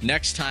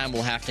 Next time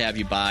we'll have to have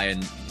you by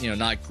and,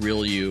 not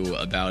grill you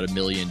about a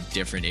million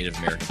different Native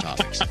American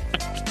topics.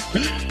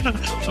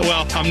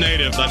 Well, I'm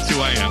Native. That's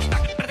who I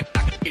am.